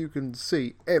like. You can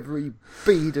see every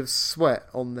bead of sweat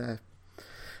on there.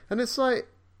 And it's like,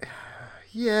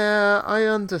 yeah, I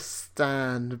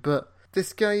understand, but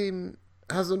this game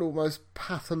has an almost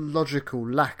pathological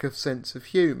lack of sense of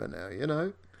humour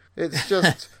now, It's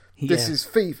just, this is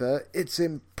FIFA, it's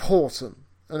important.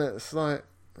 And it's like,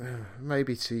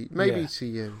 maybe to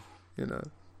you,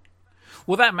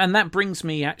 Well, that brings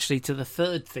me actually to the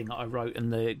third thing that I wrote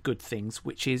in the good things,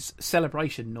 which is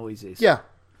celebration noises. Yeah.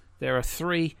 There are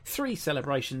three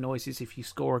celebration noises if you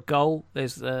score a goal.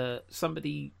 There's a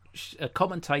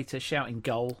commentator shouting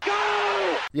goal.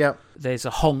 Goal! Yeah. There's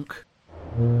a honk.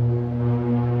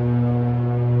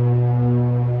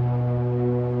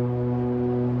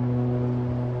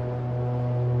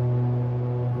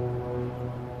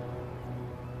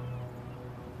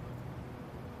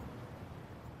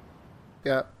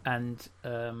 Yeah. And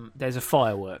there's a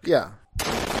firework. Yeah.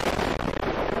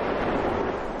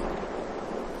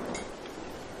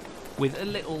 With a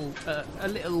little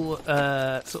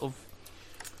sort of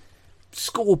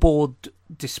scoreboard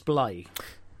display.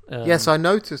 Yes, I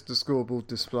noticed the scoreboard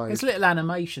display. There's little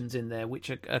animations in there which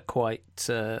are quite,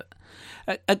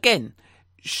 again,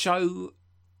 show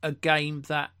a game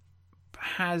that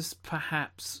has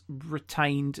perhaps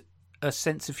retained a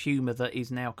sense of humour that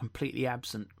is now completely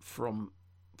absent from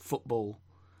football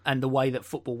and the way that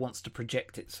football wants to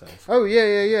project itself. Oh,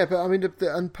 yeah. But I mean,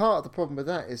 and part of the problem with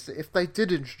that is that if they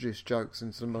did introduce jokes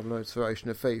into the modern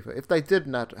iteration of FIFA, if they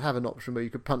didn't have an option where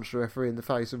you could punch the referee in the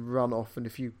face and run off, and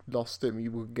if you lost him,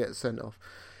 you would get sent off.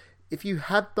 If you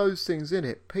had those things in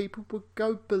it, people would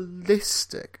go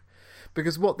ballistic.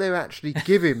 Because what they're actually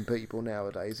giving people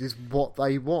nowadays is what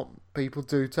they want. People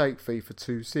do take FIFA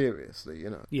too seriously,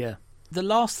 Yeah. The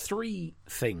last three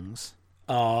things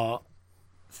are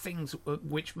things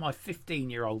which my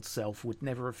 15-year-old self would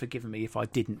never have forgiven me if I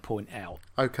didn't point out.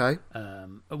 Okay.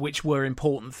 Which were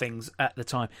important things at the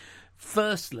time.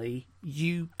 Firstly,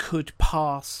 you could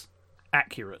pass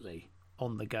accurately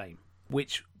on the game,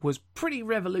 which was pretty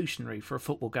revolutionary for a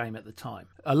football game at the time.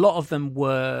 A lot of them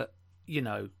were,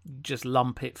 just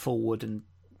lump it forward and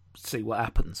see what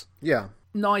happens. Yeah.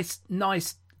 Nice,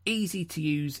 easy to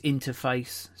use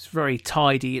interface. It's very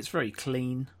tidy, it's very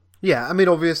clean. Yeah, I mean,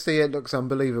 obviously it looks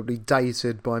unbelievably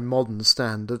dated by modern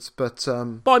standards, but...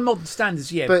 by modern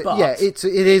standards, yeah, but yeah, it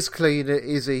is clean, it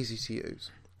is easy to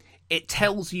use. It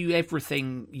tells you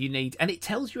everything you need, and it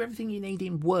tells you everything you need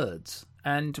in words.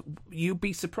 And you'd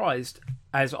be surprised,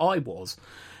 as I was,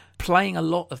 playing a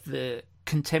lot of the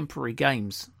contemporary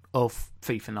games of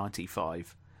FIFA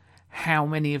 95, how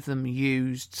many of them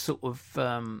used sort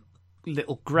of...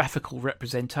 little graphical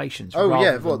representations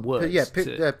rather than words.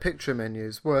 Picture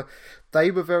menus were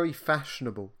very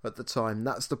fashionable at the time.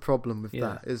 That's the problem with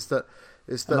that. Is that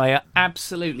and they are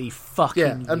absolutely fucking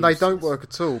useless. And they don't work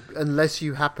at all unless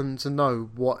you happen to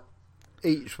know what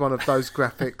each one of those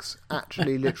graphics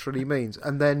actually literally means,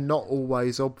 and they're not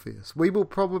always obvious. We will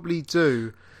probably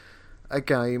do a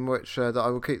game which that I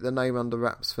will keep the name under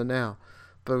wraps for now,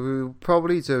 but we will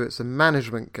probably do, it's a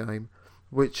management game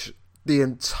which the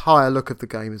entire look of the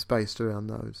game is based around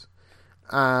those.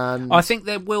 And I think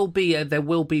there will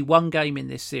be one game in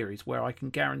this series where I can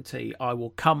guarantee I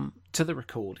will come to the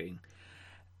recording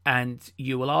and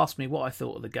you will ask me what I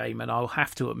thought of the game, and I'll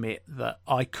have to admit that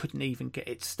I couldn't even get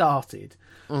it started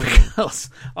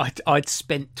because I'd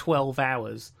spent 12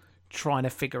 hours trying to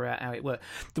figure out how it worked.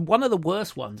 One of the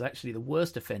worst ones, actually, the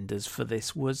worst offenders for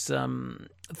this was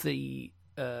the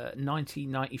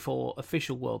 1994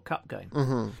 official World Cup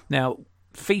game. Now,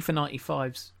 FIFA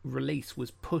 95's release was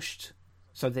pushed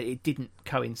so that it didn't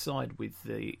coincide with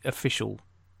the official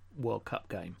World Cup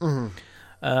game.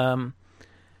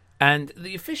 And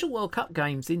the official World Cup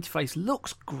game's interface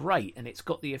looks great, and it's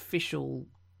got the official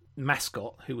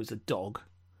mascot, who was a dog.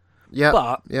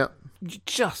 But you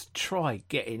just try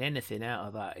getting anything out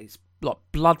of that. It's like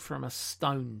blood from a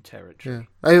stone territory.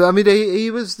 Yeah. I mean, he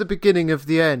was the beginning of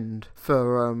the end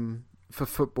for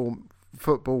football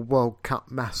World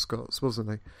Cup mascots, wasn't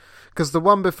he? Because the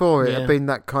one before it had been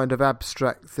that kind of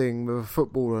abstract thing with a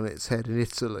football on its head in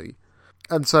Italy.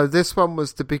 And so this one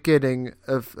was the beginning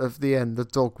of the end, the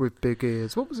dog with big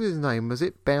ears. What was his name? Was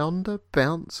it Bouncer?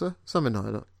 Something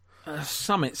like that.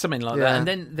 Something like that. And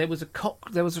then there was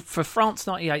for France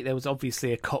 98, there was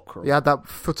obviously a cockerel. Yeah, that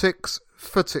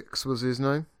Footix was his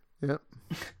name. Yep.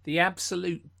 The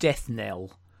absolute death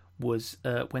knell was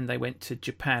when they went to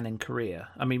Japan and Korea.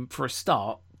 I mean, for a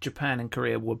start, Japan and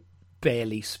Korea were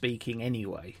barely speaking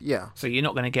anyway. Yeah. So you're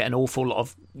not going to get an awful lot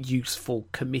of useful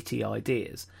committee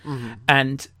ideas.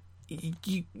 And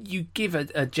you give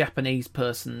a Japanese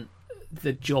person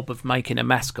the job of making a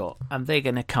mascot, and they're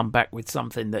going to come back with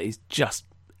something that is just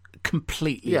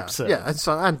completely absurd. Yeah,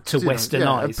 and to Western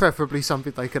eyes. And preferably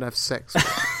something they can have sex with.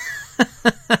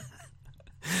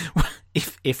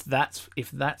 if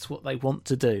that's what they want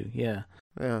to do, yeah.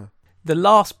 The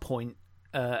last point,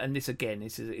 and this again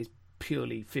is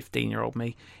purely 15-year-old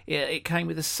me. It came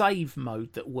with a save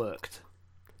mode that worked.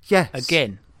 Yes.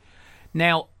 Again.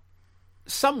 Now,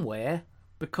 somewhere,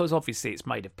 because obviously it's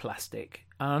made of plastic,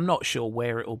 and I'm not sure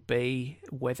where it'll be,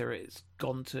 whether it's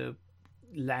gone to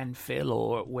landfill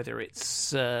or whether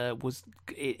it's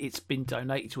been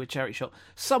donated to a charity shop.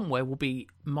 Somewhere will be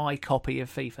my copy of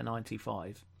FIFA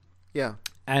 95. Yeah.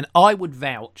 And I would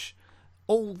vouch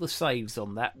all the saves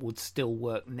on that would still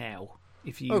work now.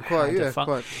 If you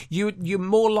you're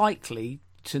more likely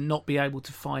to not be able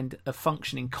to find a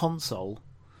functioning console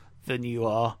than you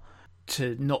are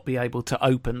to not be able to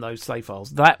open those save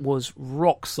files. That was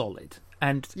rock solid.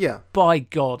 And by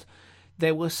God,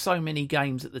 there were so many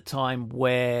games at the time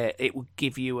where it would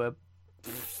give you a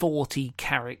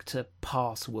 40-character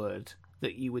password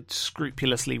that you would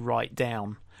scrupulously write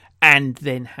down and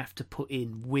then have to put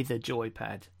in with a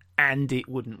joypad, and it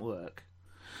wouldn't work.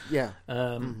 Yeah.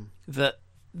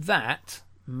 That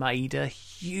made a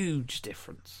huge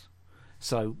difference.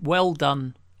 So well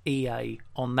done, EA,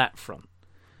 on that front.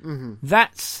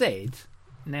 That said,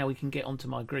 now we can get on to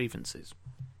my grievances.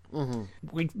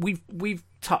 We've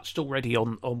touched already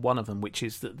on one of them, which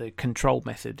is that the control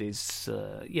method is,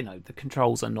 the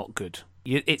controls are not good.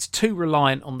 It's too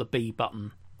reliant on the B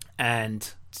button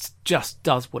and just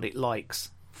does what it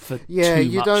likes for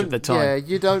too much of the time. Yeah,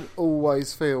 you don't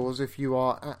always feel as if you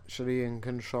are actually in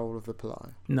control of the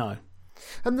play. No.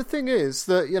 And the thing is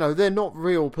that, they're not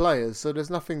real players, so there's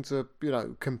nothing to,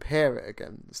 compare it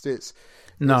against. It's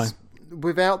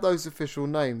without those official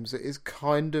names, it is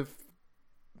kind of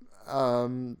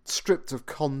stripped of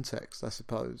context, I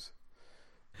suppose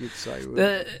you'd say.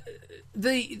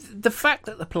 The fact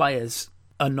that the players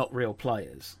are not real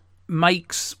players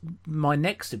makes my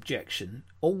next objection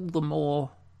all the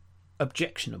more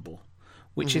objectionable,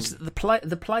 which is that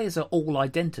the players are all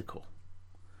identical.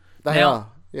 They are.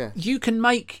 Yeah. You can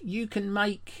make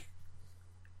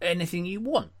anything you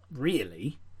want,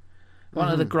 really. One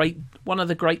of the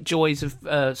great joys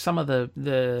of some of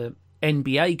the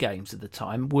NBA games at the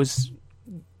time was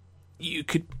you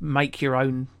could make your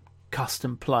own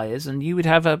custom players, and you would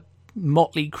have a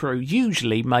motley crew,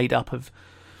 usually made up of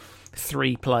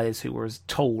 3 players who were as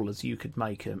tall as you could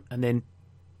make them, and then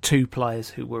 2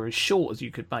 players who were as short as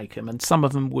you could make them, and some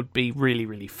of them would be really,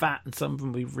 really fat, and some of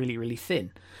them would be really, really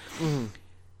thin.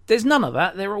 There's none of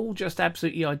that. They're all just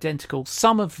absolutely identical.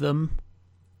 Some of them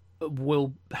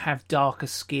will have darker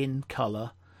skin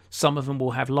colour. Some of them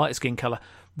will have lighter skin colour.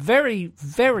 Very,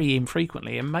 very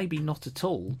infrequently, and maybe not at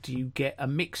all, do you get a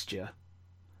mixture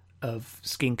of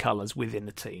skin colours within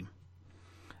a team.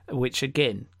 which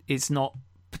again is not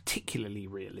particularly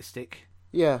realistic.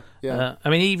 Yeah. I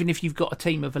mean, even if you've got a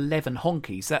team of 11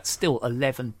 honkies, that's still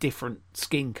 11 different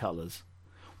skin colours,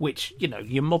 which, you know,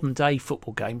 your modern day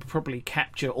football game would probably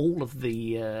capture all of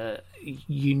the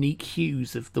unique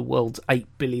hues of the world's 8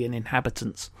 billion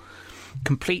inhabitants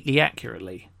completely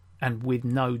accurately and with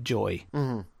no joy.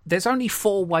 Mm-hmm. There's only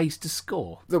 4 ways to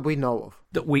score that we know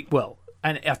of.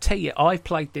 And I'll tell you, I've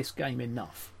played this game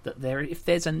enough that if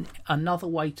there's another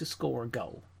way to score a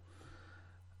goal,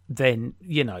 then,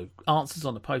 you know, answers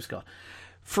on a postcard.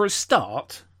 For a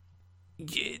start,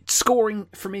 scoring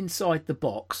from inside the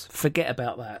box, forget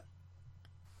about that.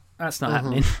 That's not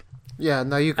happening. Yeah,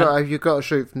 no, you've got to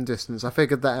shoot from distance. I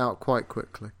figured that out quite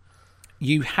quickly.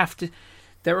 You have to.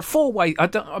 There are 4 ways.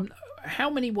 How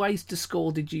many ways to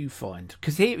score did you find?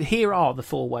 Because here are the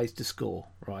 4 ways to score,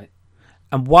 right?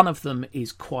 And one of them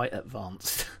is quite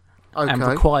advanced, and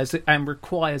requires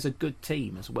a good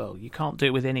team as well. You can't do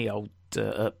it with any old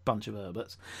bunch of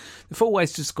Herberts. The 4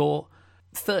 ways to score: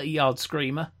 30-yard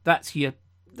screamer. That's your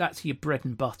bread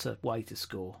and butter way to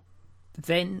score.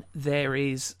 Then there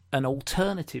is an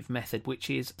alternative method, which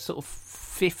is sort of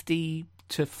 50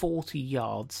 to 40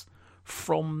 yards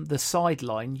from the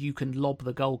sideline. You can lob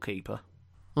the goalkeeper.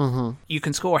 Mm-hmm. You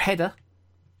can score a header.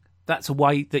 That's a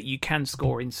way that you can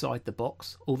score inside the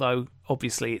box, although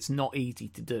obviously it's not easy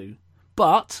to do.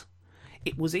 But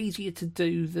it was easier to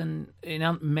do than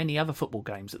in many other football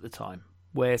games at the time,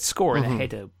 where scoring a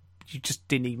header, you just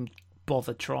didn't even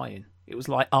bother trying. It was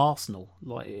like Arsenal,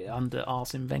 like under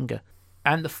Arsene Wenger.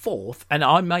 And the 4th, and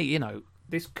I may, you know,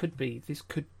 this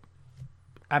could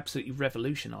absolutely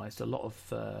revolutionise a lot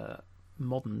of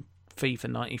modern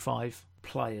FIFA 95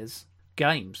 players'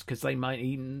 games, because they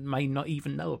may not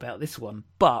even know about this one.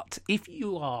 But if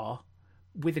you are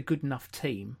with a good enough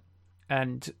team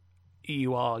and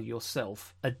you are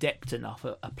yourself adept enough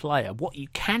a player, what you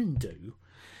can do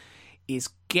is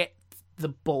get the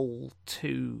ball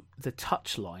to the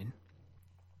touchline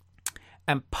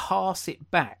and pass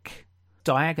it back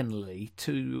diagonally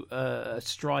to a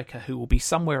striker who will be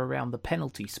somewhere around the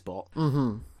penalty spot,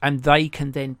 and they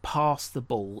can then pass the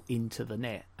ball into the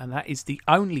net. And that is the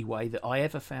only way that I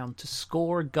ever found to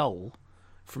score a goal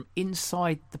from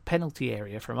inside the penalty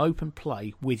area from open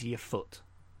play with your foot.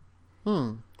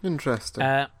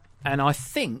 Interesting. And I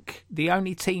think the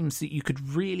only teams that you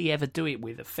could really ever do it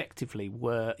with effectively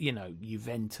were, you know,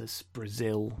 Juventus,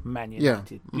 Brazil, Man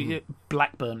United,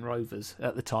 Blackburn Rovers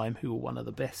at the time, who were one of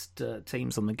the best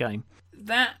teams on the game.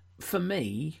 That, for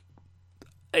me,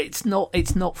 it's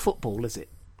not football, is it?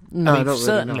 No, I mean, not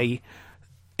certainly really,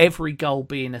 every goal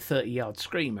being a 30-yard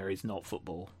screamer is not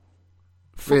football.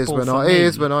 It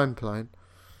is when I'm playing.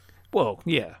 Well,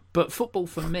 yeah, but football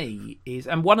for me is,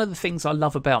 and one of the things I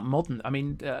love about modern, I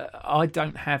mean, I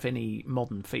don't have any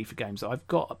modern FIFA games. I've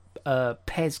got a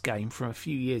PES game from a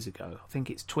few years ago. I think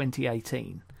it's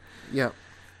 2018. Yeah.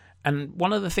 And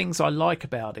one of the things I like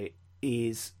about it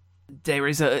is there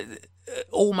is a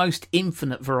almost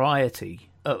infinite variety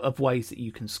of ways that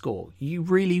you can score. You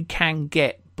really can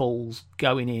get balls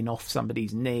going in off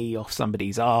somebody's knee, off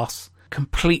somebody's arse,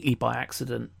 completely by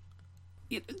accident.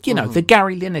 You know, the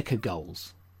Gary Lineker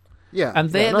goals. Yeah.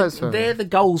 And they're the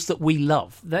goals that we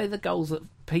love. They're the goals that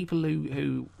people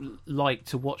who like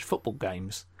to watch football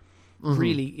games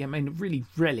really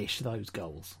relish those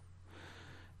goals.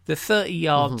 The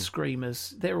 30-yard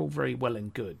screamers, they're all very well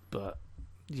and good, but,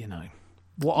 you know,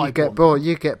 you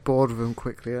get bored of them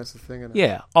quickly, that's the thing, isn't it?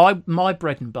 Yeah. My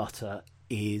bread and butter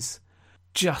is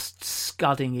just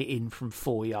scudding it in from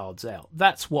 4 yards out.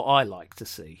 That's what I like to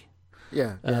see.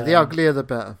 Yeah, the uglier the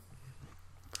better.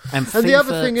 And the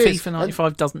other thing is, FIFA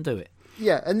 95 doesn't do it.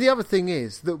 Yeah, and the other thing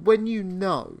is that when you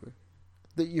know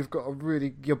that you've got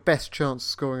your best chance of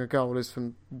scoring a goal is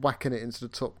from whacking it into the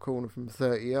top corner from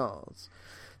 30 yards,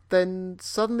 then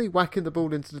suddenly whacking the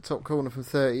ball into the top corner from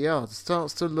 30 yards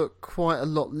starts to look quite a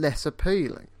lot less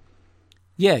appealing.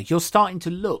 Yeah, you're starting to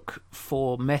look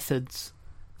for methods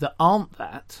that aren't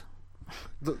that.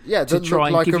 To try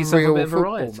and give yourself a bit of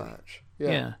variety. Match.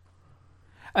 Yeah.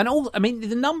 And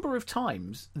the number of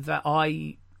times that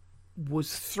I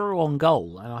was through on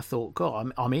goal and I thought,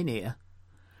 God, I'm in here.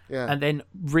 Yeah. And then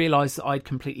realised that I'd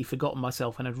completely forgotten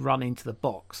myself and had run into the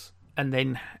box and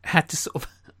then had to sort of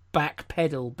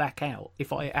backpedal back out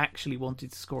if I actually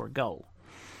wanted to score a goal.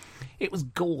 It was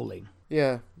galling.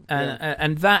 Yeah.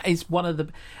 And that is one of the...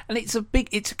 And it's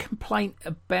a complaint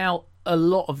about a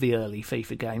lot of the early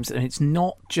FIFA games, and it's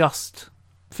not just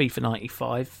FIFA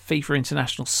 95. FIFA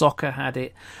International Soccer had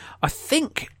it. I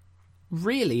think,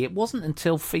 really, it wasn't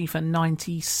until FIFA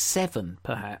 97,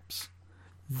 perhaps,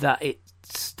 that it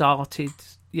started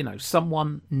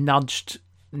someone nudged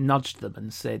them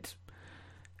and said,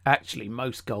 actually,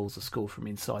 most goals are scored from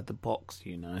inside the box,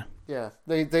 Yeah,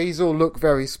 these all look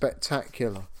very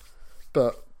spectacular,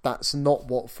 but that's not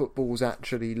what football's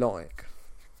actually like.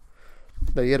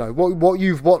 What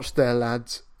you've watched there,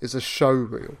 lads, is a show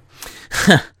reel.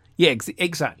 Yeah,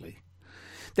 exactly.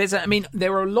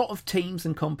 There are a lot of teams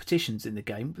and competitions in the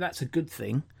game. That's a good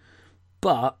thing,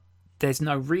 but there's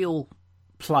no real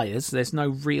players, there's no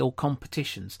real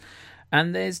competitions,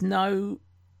 and there's no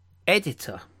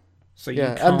editor, so you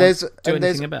can't do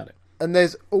anything about it. And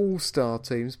there's all-star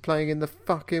teams playing in the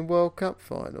fucking World Cup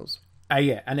finals.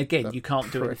 Yeah, and again, you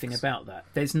can't do anything about that.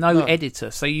 There's no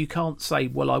editor, so you can't say,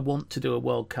 well, I want to do a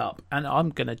World Cup, and I'm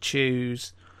going to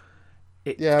choose...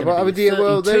 It's going to be a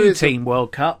 32-team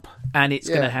World Cup, and it's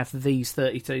going to have these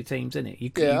 32 teams in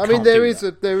it. There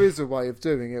is a way of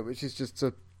doing it, which is just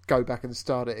to go back and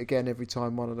start it again every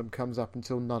time one of them comes up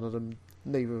until neither of them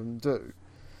do,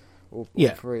 or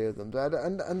three of them.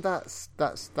 And that's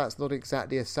not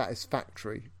exactly a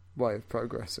satisfactory way of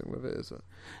progressing with it, is it?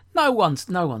 No one's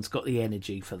got the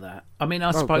energy for that.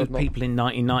 I suppose people in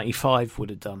 1995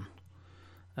 would have done.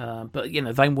 But,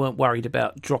 they weren't worried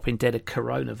about dropping dead of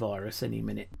coronavirus any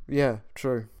minute. Yeah,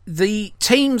 true. The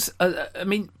teams,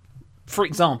 for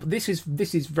example, this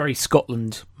is very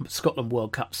Scotland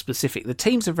World Cup specific. The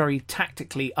teams are very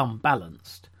tactically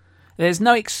unbalanced. There's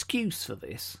no excuse for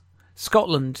this.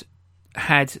 Scotland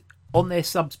had, on their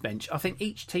subs bench, I think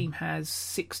each team has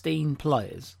 16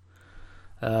 players.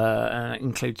 And it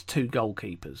includes 2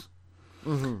 goalkeepers.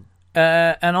 Mm-hmm.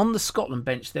 And on the Scotland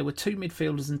bench, there were 2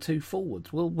 midfielders and 2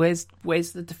 forwards. Well, where's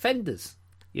the defenders?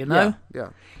 Yeah.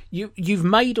 You've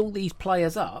made all these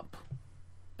players up.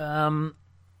 Why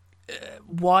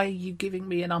are you giving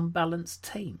me an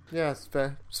unbalanced team? Yeah, it's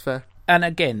fair. And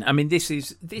again,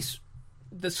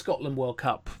 the Scotland World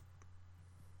Cup.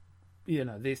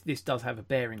 This does have a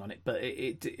bearing on it, but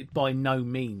it by no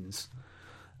means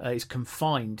is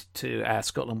confined to our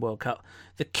Scotland World Cup.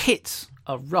 The kits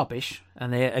are rubbish,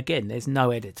 and there's no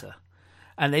editor.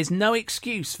 And there's no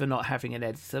excuse for not having an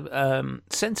editor.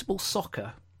 Sensible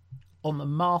Soccer on the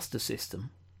Master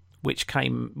System, which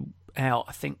came out,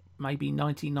 I think, maybe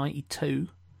 1992,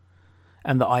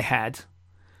 and that I had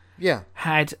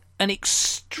an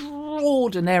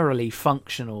extraordinarily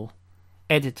functional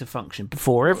editor function.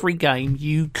 Before every game,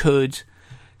 you could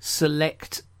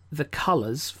select the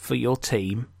colours for your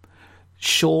team,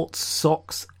 shorts,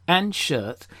 socks and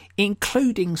shirts,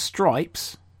 including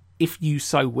stripes, if you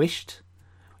so wished.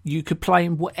 You could play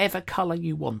in whatever colour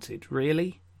you wanted,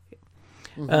 really.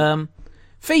 Mm-hmm.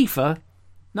 FIFA,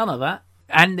 none of that.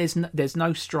 And there's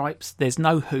no stripes, there's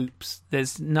no hoops,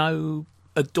 there's no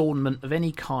adornment of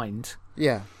any kind.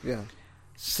 Yeah.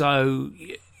 So,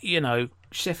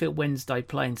 Sheffield Wednesday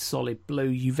playing solid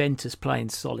blue, Juventus playing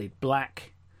solid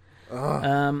black.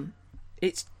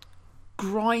 It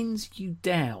grinds you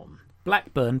down.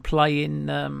 Blackburn playing,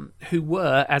 who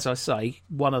were, as I say,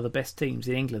 one of the best teams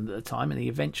in England at the time and the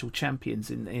eventual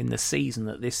champions in the season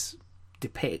that this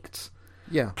depicts.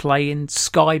 Yeah, playing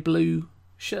sky blue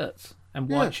shirts and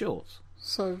white shorts.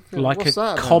 So like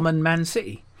a common Man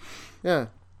City. Yeah.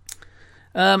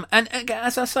 And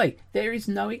as I say, there is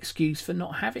no excuse for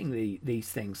not having these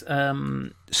things.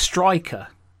 Striker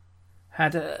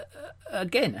had a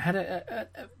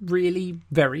really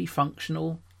very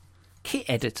functional kit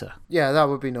editor. Yeah, that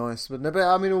would be nice, wouldn't it? But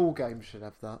all games should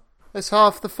have that. It's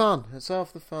half the fun.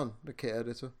 The kit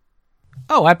editor.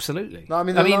 Oh, absolutely. No,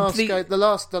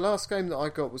 the last game that I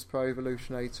got was Pro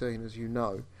Evolution 18, as you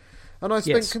know, and I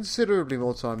spent considerably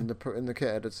more time in the kit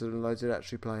editor than I did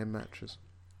actually playing matches.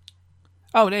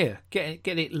 Oh, there, get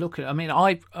it. Look at.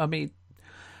 I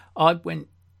went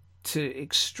to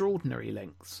extraordinary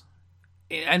lengths,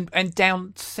 and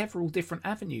down several different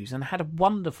avenues, and had a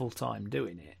wonderful time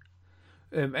doing it.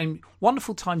 And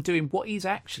wonderful time doing what is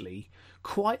actually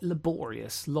quite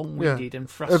laborious, long-winded, and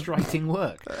frustrating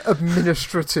work.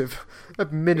 Administrative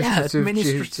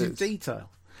detail.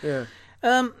 Yeah.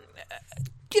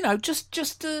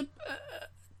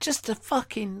 Just a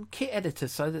fucking kit editor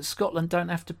so that Scotland don't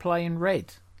have to play in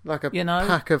red. Like a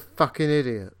pack of fucking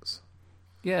idiots.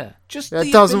 Yeah. Just the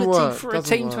ability for a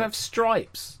team to have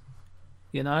stripes.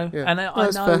 Yeah. And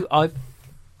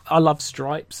I love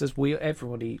stripes, as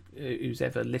everybody who's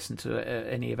ever listened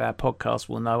to any of our podcasts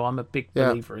will know. I'm a big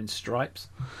believer in stripes.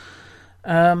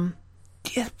 Maybe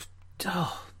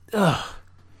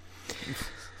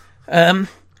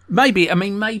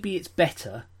it's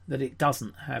better that it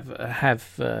doesn't have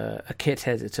a kit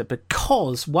editor,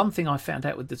 because one thing I found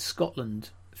out with the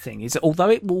Scotland thing is that although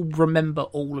it will remember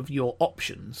all of your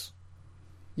options,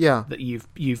 that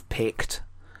you've picked,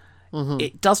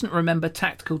 it doesn't remember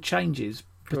tactical changes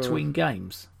between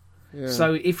games. Yeah.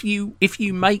 So if you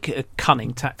make a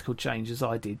cunning tactical change, as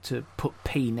I did, to put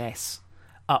P-Ness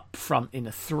up front in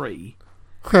a 3,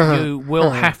 you will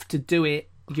have to do it.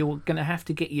 You're going to have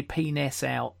to get your P-Ness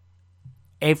out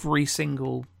every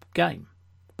single game,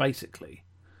 basically.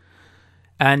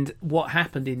 And what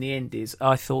happened in the end is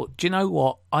I thought, do you know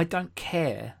what? I don't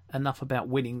care enough about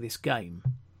winning this game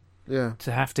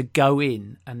to have to go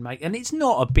in and make... And it's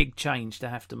not a big change to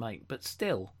have to make, but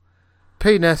still.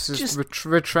 P-Ness is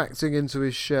retracting into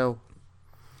his shell.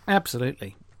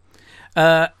 Absolutely.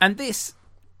 And this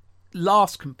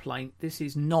last complaint, this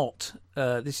is not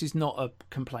a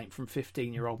complaint from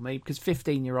 15-year-old me, because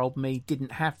 15-year-old me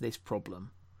didn't have this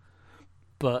problem.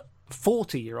 But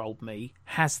 40-year-old me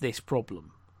has this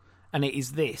problem. And it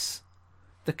is this.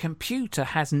 The computer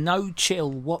has no chill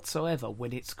whatsoever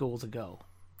when it scores a goal.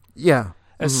 Yeah.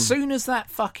 As soon as that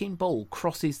fucking ball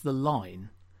crosses the line,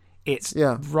 it's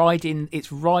riding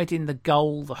the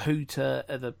goal, the hooter,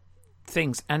 the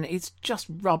things, and it's just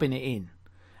rubbing it in.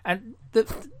 And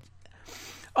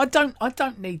I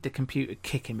don't need the computer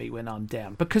kicking me when I'm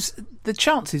down, because the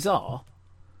chances are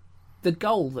the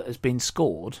goal that has been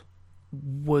scored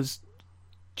was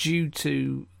due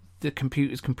to the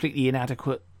computer's completely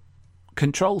inadequate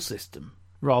control system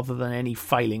rather than any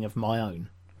failing of my own.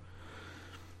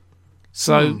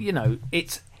 So,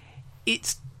 it's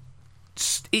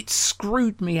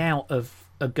screwed me out of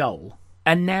a goal,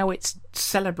 and now it's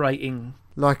celebrating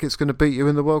like it's going to beat you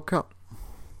in the World Cup.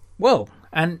 Well,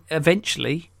 and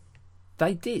eventually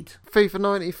they did. FIFA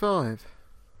 95.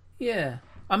 Yeah.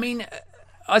 I mean,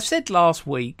 I said last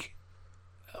week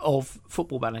of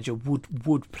Football Manager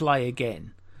would play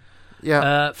again.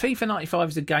 Yeah. FIFA 95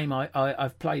 is a game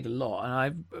I've played a lot, and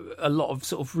I've a lot of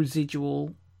sort of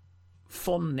residual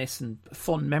fondness and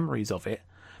fond memories of it.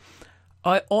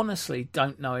 I honestly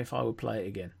don't know if I would play it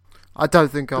again. I don't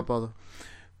think I'll bother.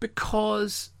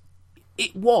 Because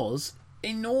it was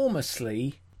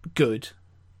enormously good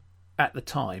at the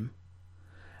time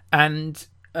and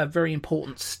a very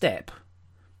important step.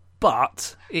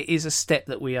 But it is a step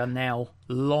that we are now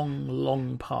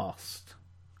long past.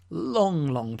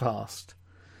 Long past.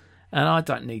 And I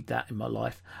don't need that in my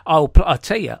life. I'll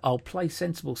tell you, I'll play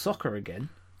sensible soccer again.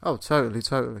 Oh, totally.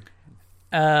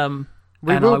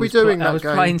 We will be doing that game. I was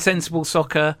playing sensible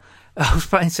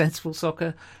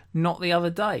soccer not the other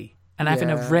day and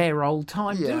having a rare old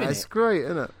time doing it. Yeah, it's great,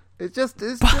 isn't it? It's just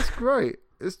great.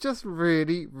 It's just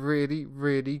really, really,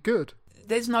 really good.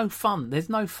 There's no fun. There's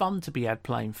no fun to be had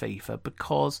playing FIFA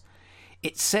because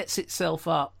it sets itself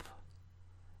up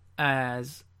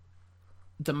as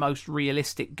the most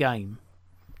realistic game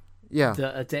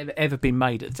that had ever been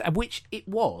made, which it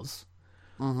was.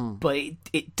 Mm-hmm. But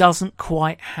it doesn't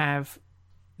quite have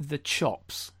the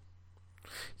chops.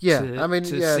 Yeah,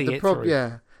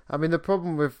 the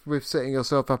problem with setting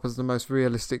yourself up as the most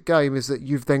realistic game is that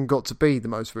you've then got to be the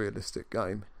most realistic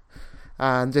game.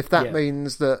 And if that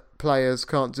means that players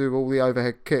can't do all the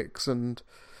overhead kicks and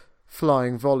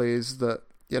flying volleys that,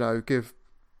 give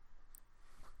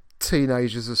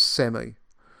teenagers a semi,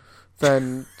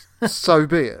 then so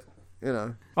be it,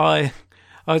 I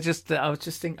was just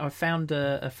thinking. I found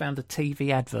a TV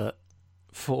advert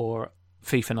for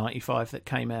FIFA 95 that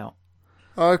came out.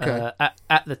 Okay.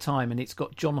 At the time, and it's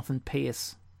got Jonathan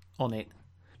Pierce on it.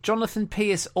 Jonathan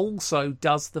Pierce also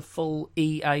does the full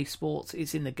EA Sports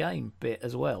 "It's in the game" bit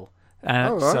as well.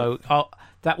 Right. So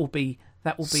that will be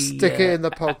stick it in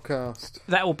the podcast.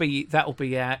 That will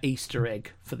be our Easter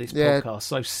egg for this podcast.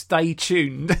 So stay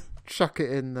tuned. Chuck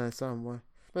it in there somewhere.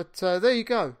 But there you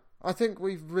go. I think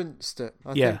we've rinsed it.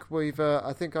 I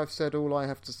think I've said all I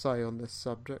have to say on this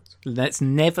subject. Let's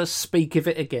never speak of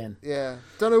it again. Yeah.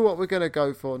 Don't know what we're going to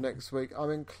go for next week.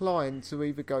 I'm inclined to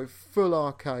either go full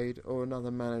arcade or another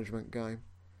management game.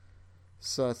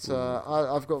 So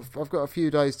I've got a few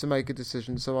days to make a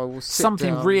decision. So I will sit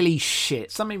something down. Really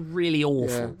shit, something really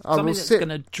awful, something that's going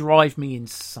to drive me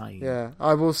insane. Yeah,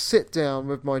 I will sit down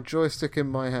with my joystick in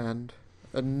my hand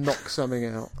and knock something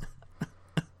out.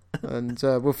 And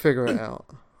we'll figure it out.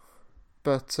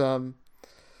 But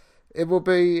it will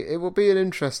be an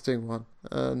interesting one.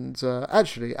 And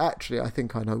actually, I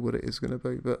think I know what it is going to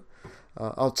be. But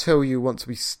I'll tell you once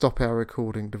we stop our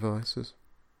recording devices.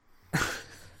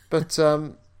 But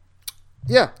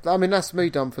that's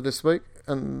me done for this week,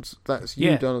 and that's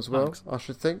you done as well. Thanks. I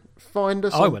should think. Find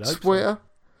us on Twitter,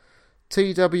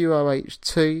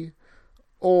 TWOHT,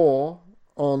 or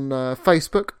on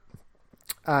Facebook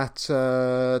at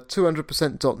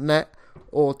 200%.net,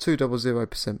 or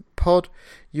 200% pod.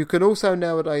 You can also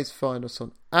nowadays find us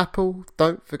on Apple.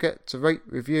 Don't forget to rate,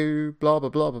 review, blah, blah,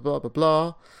 blah, blah, blah, blah,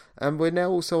 blah. And we're now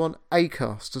also on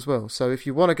Acast as well. So if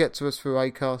you want to get to us through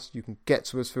Acast, you can get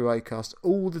to us through Acast.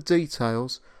 All the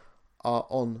details are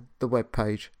on the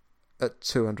webpage at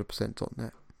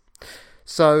 200%.net.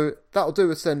 So that'll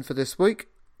do us then for this week.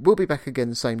 We'll be back again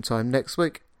the same time next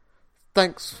week.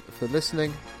 Thanks for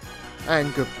listening,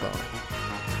 and goodbye.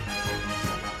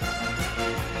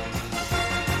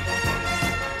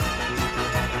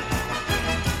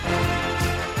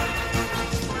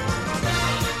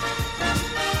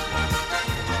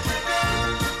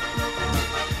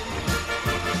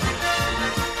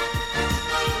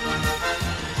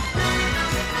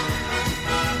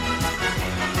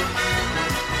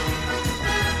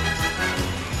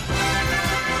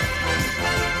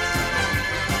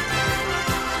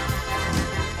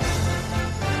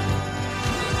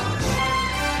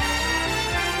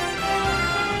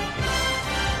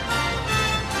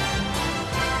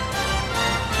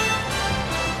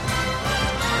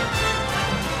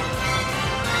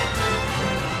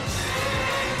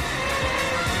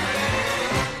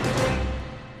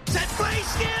 Set play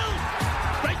skill!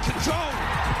 Great control!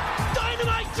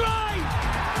 Dynamite drive!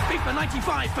 FIFA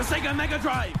 95 for Sega Mega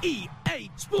Drive! EA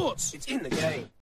Sports! It's in the game.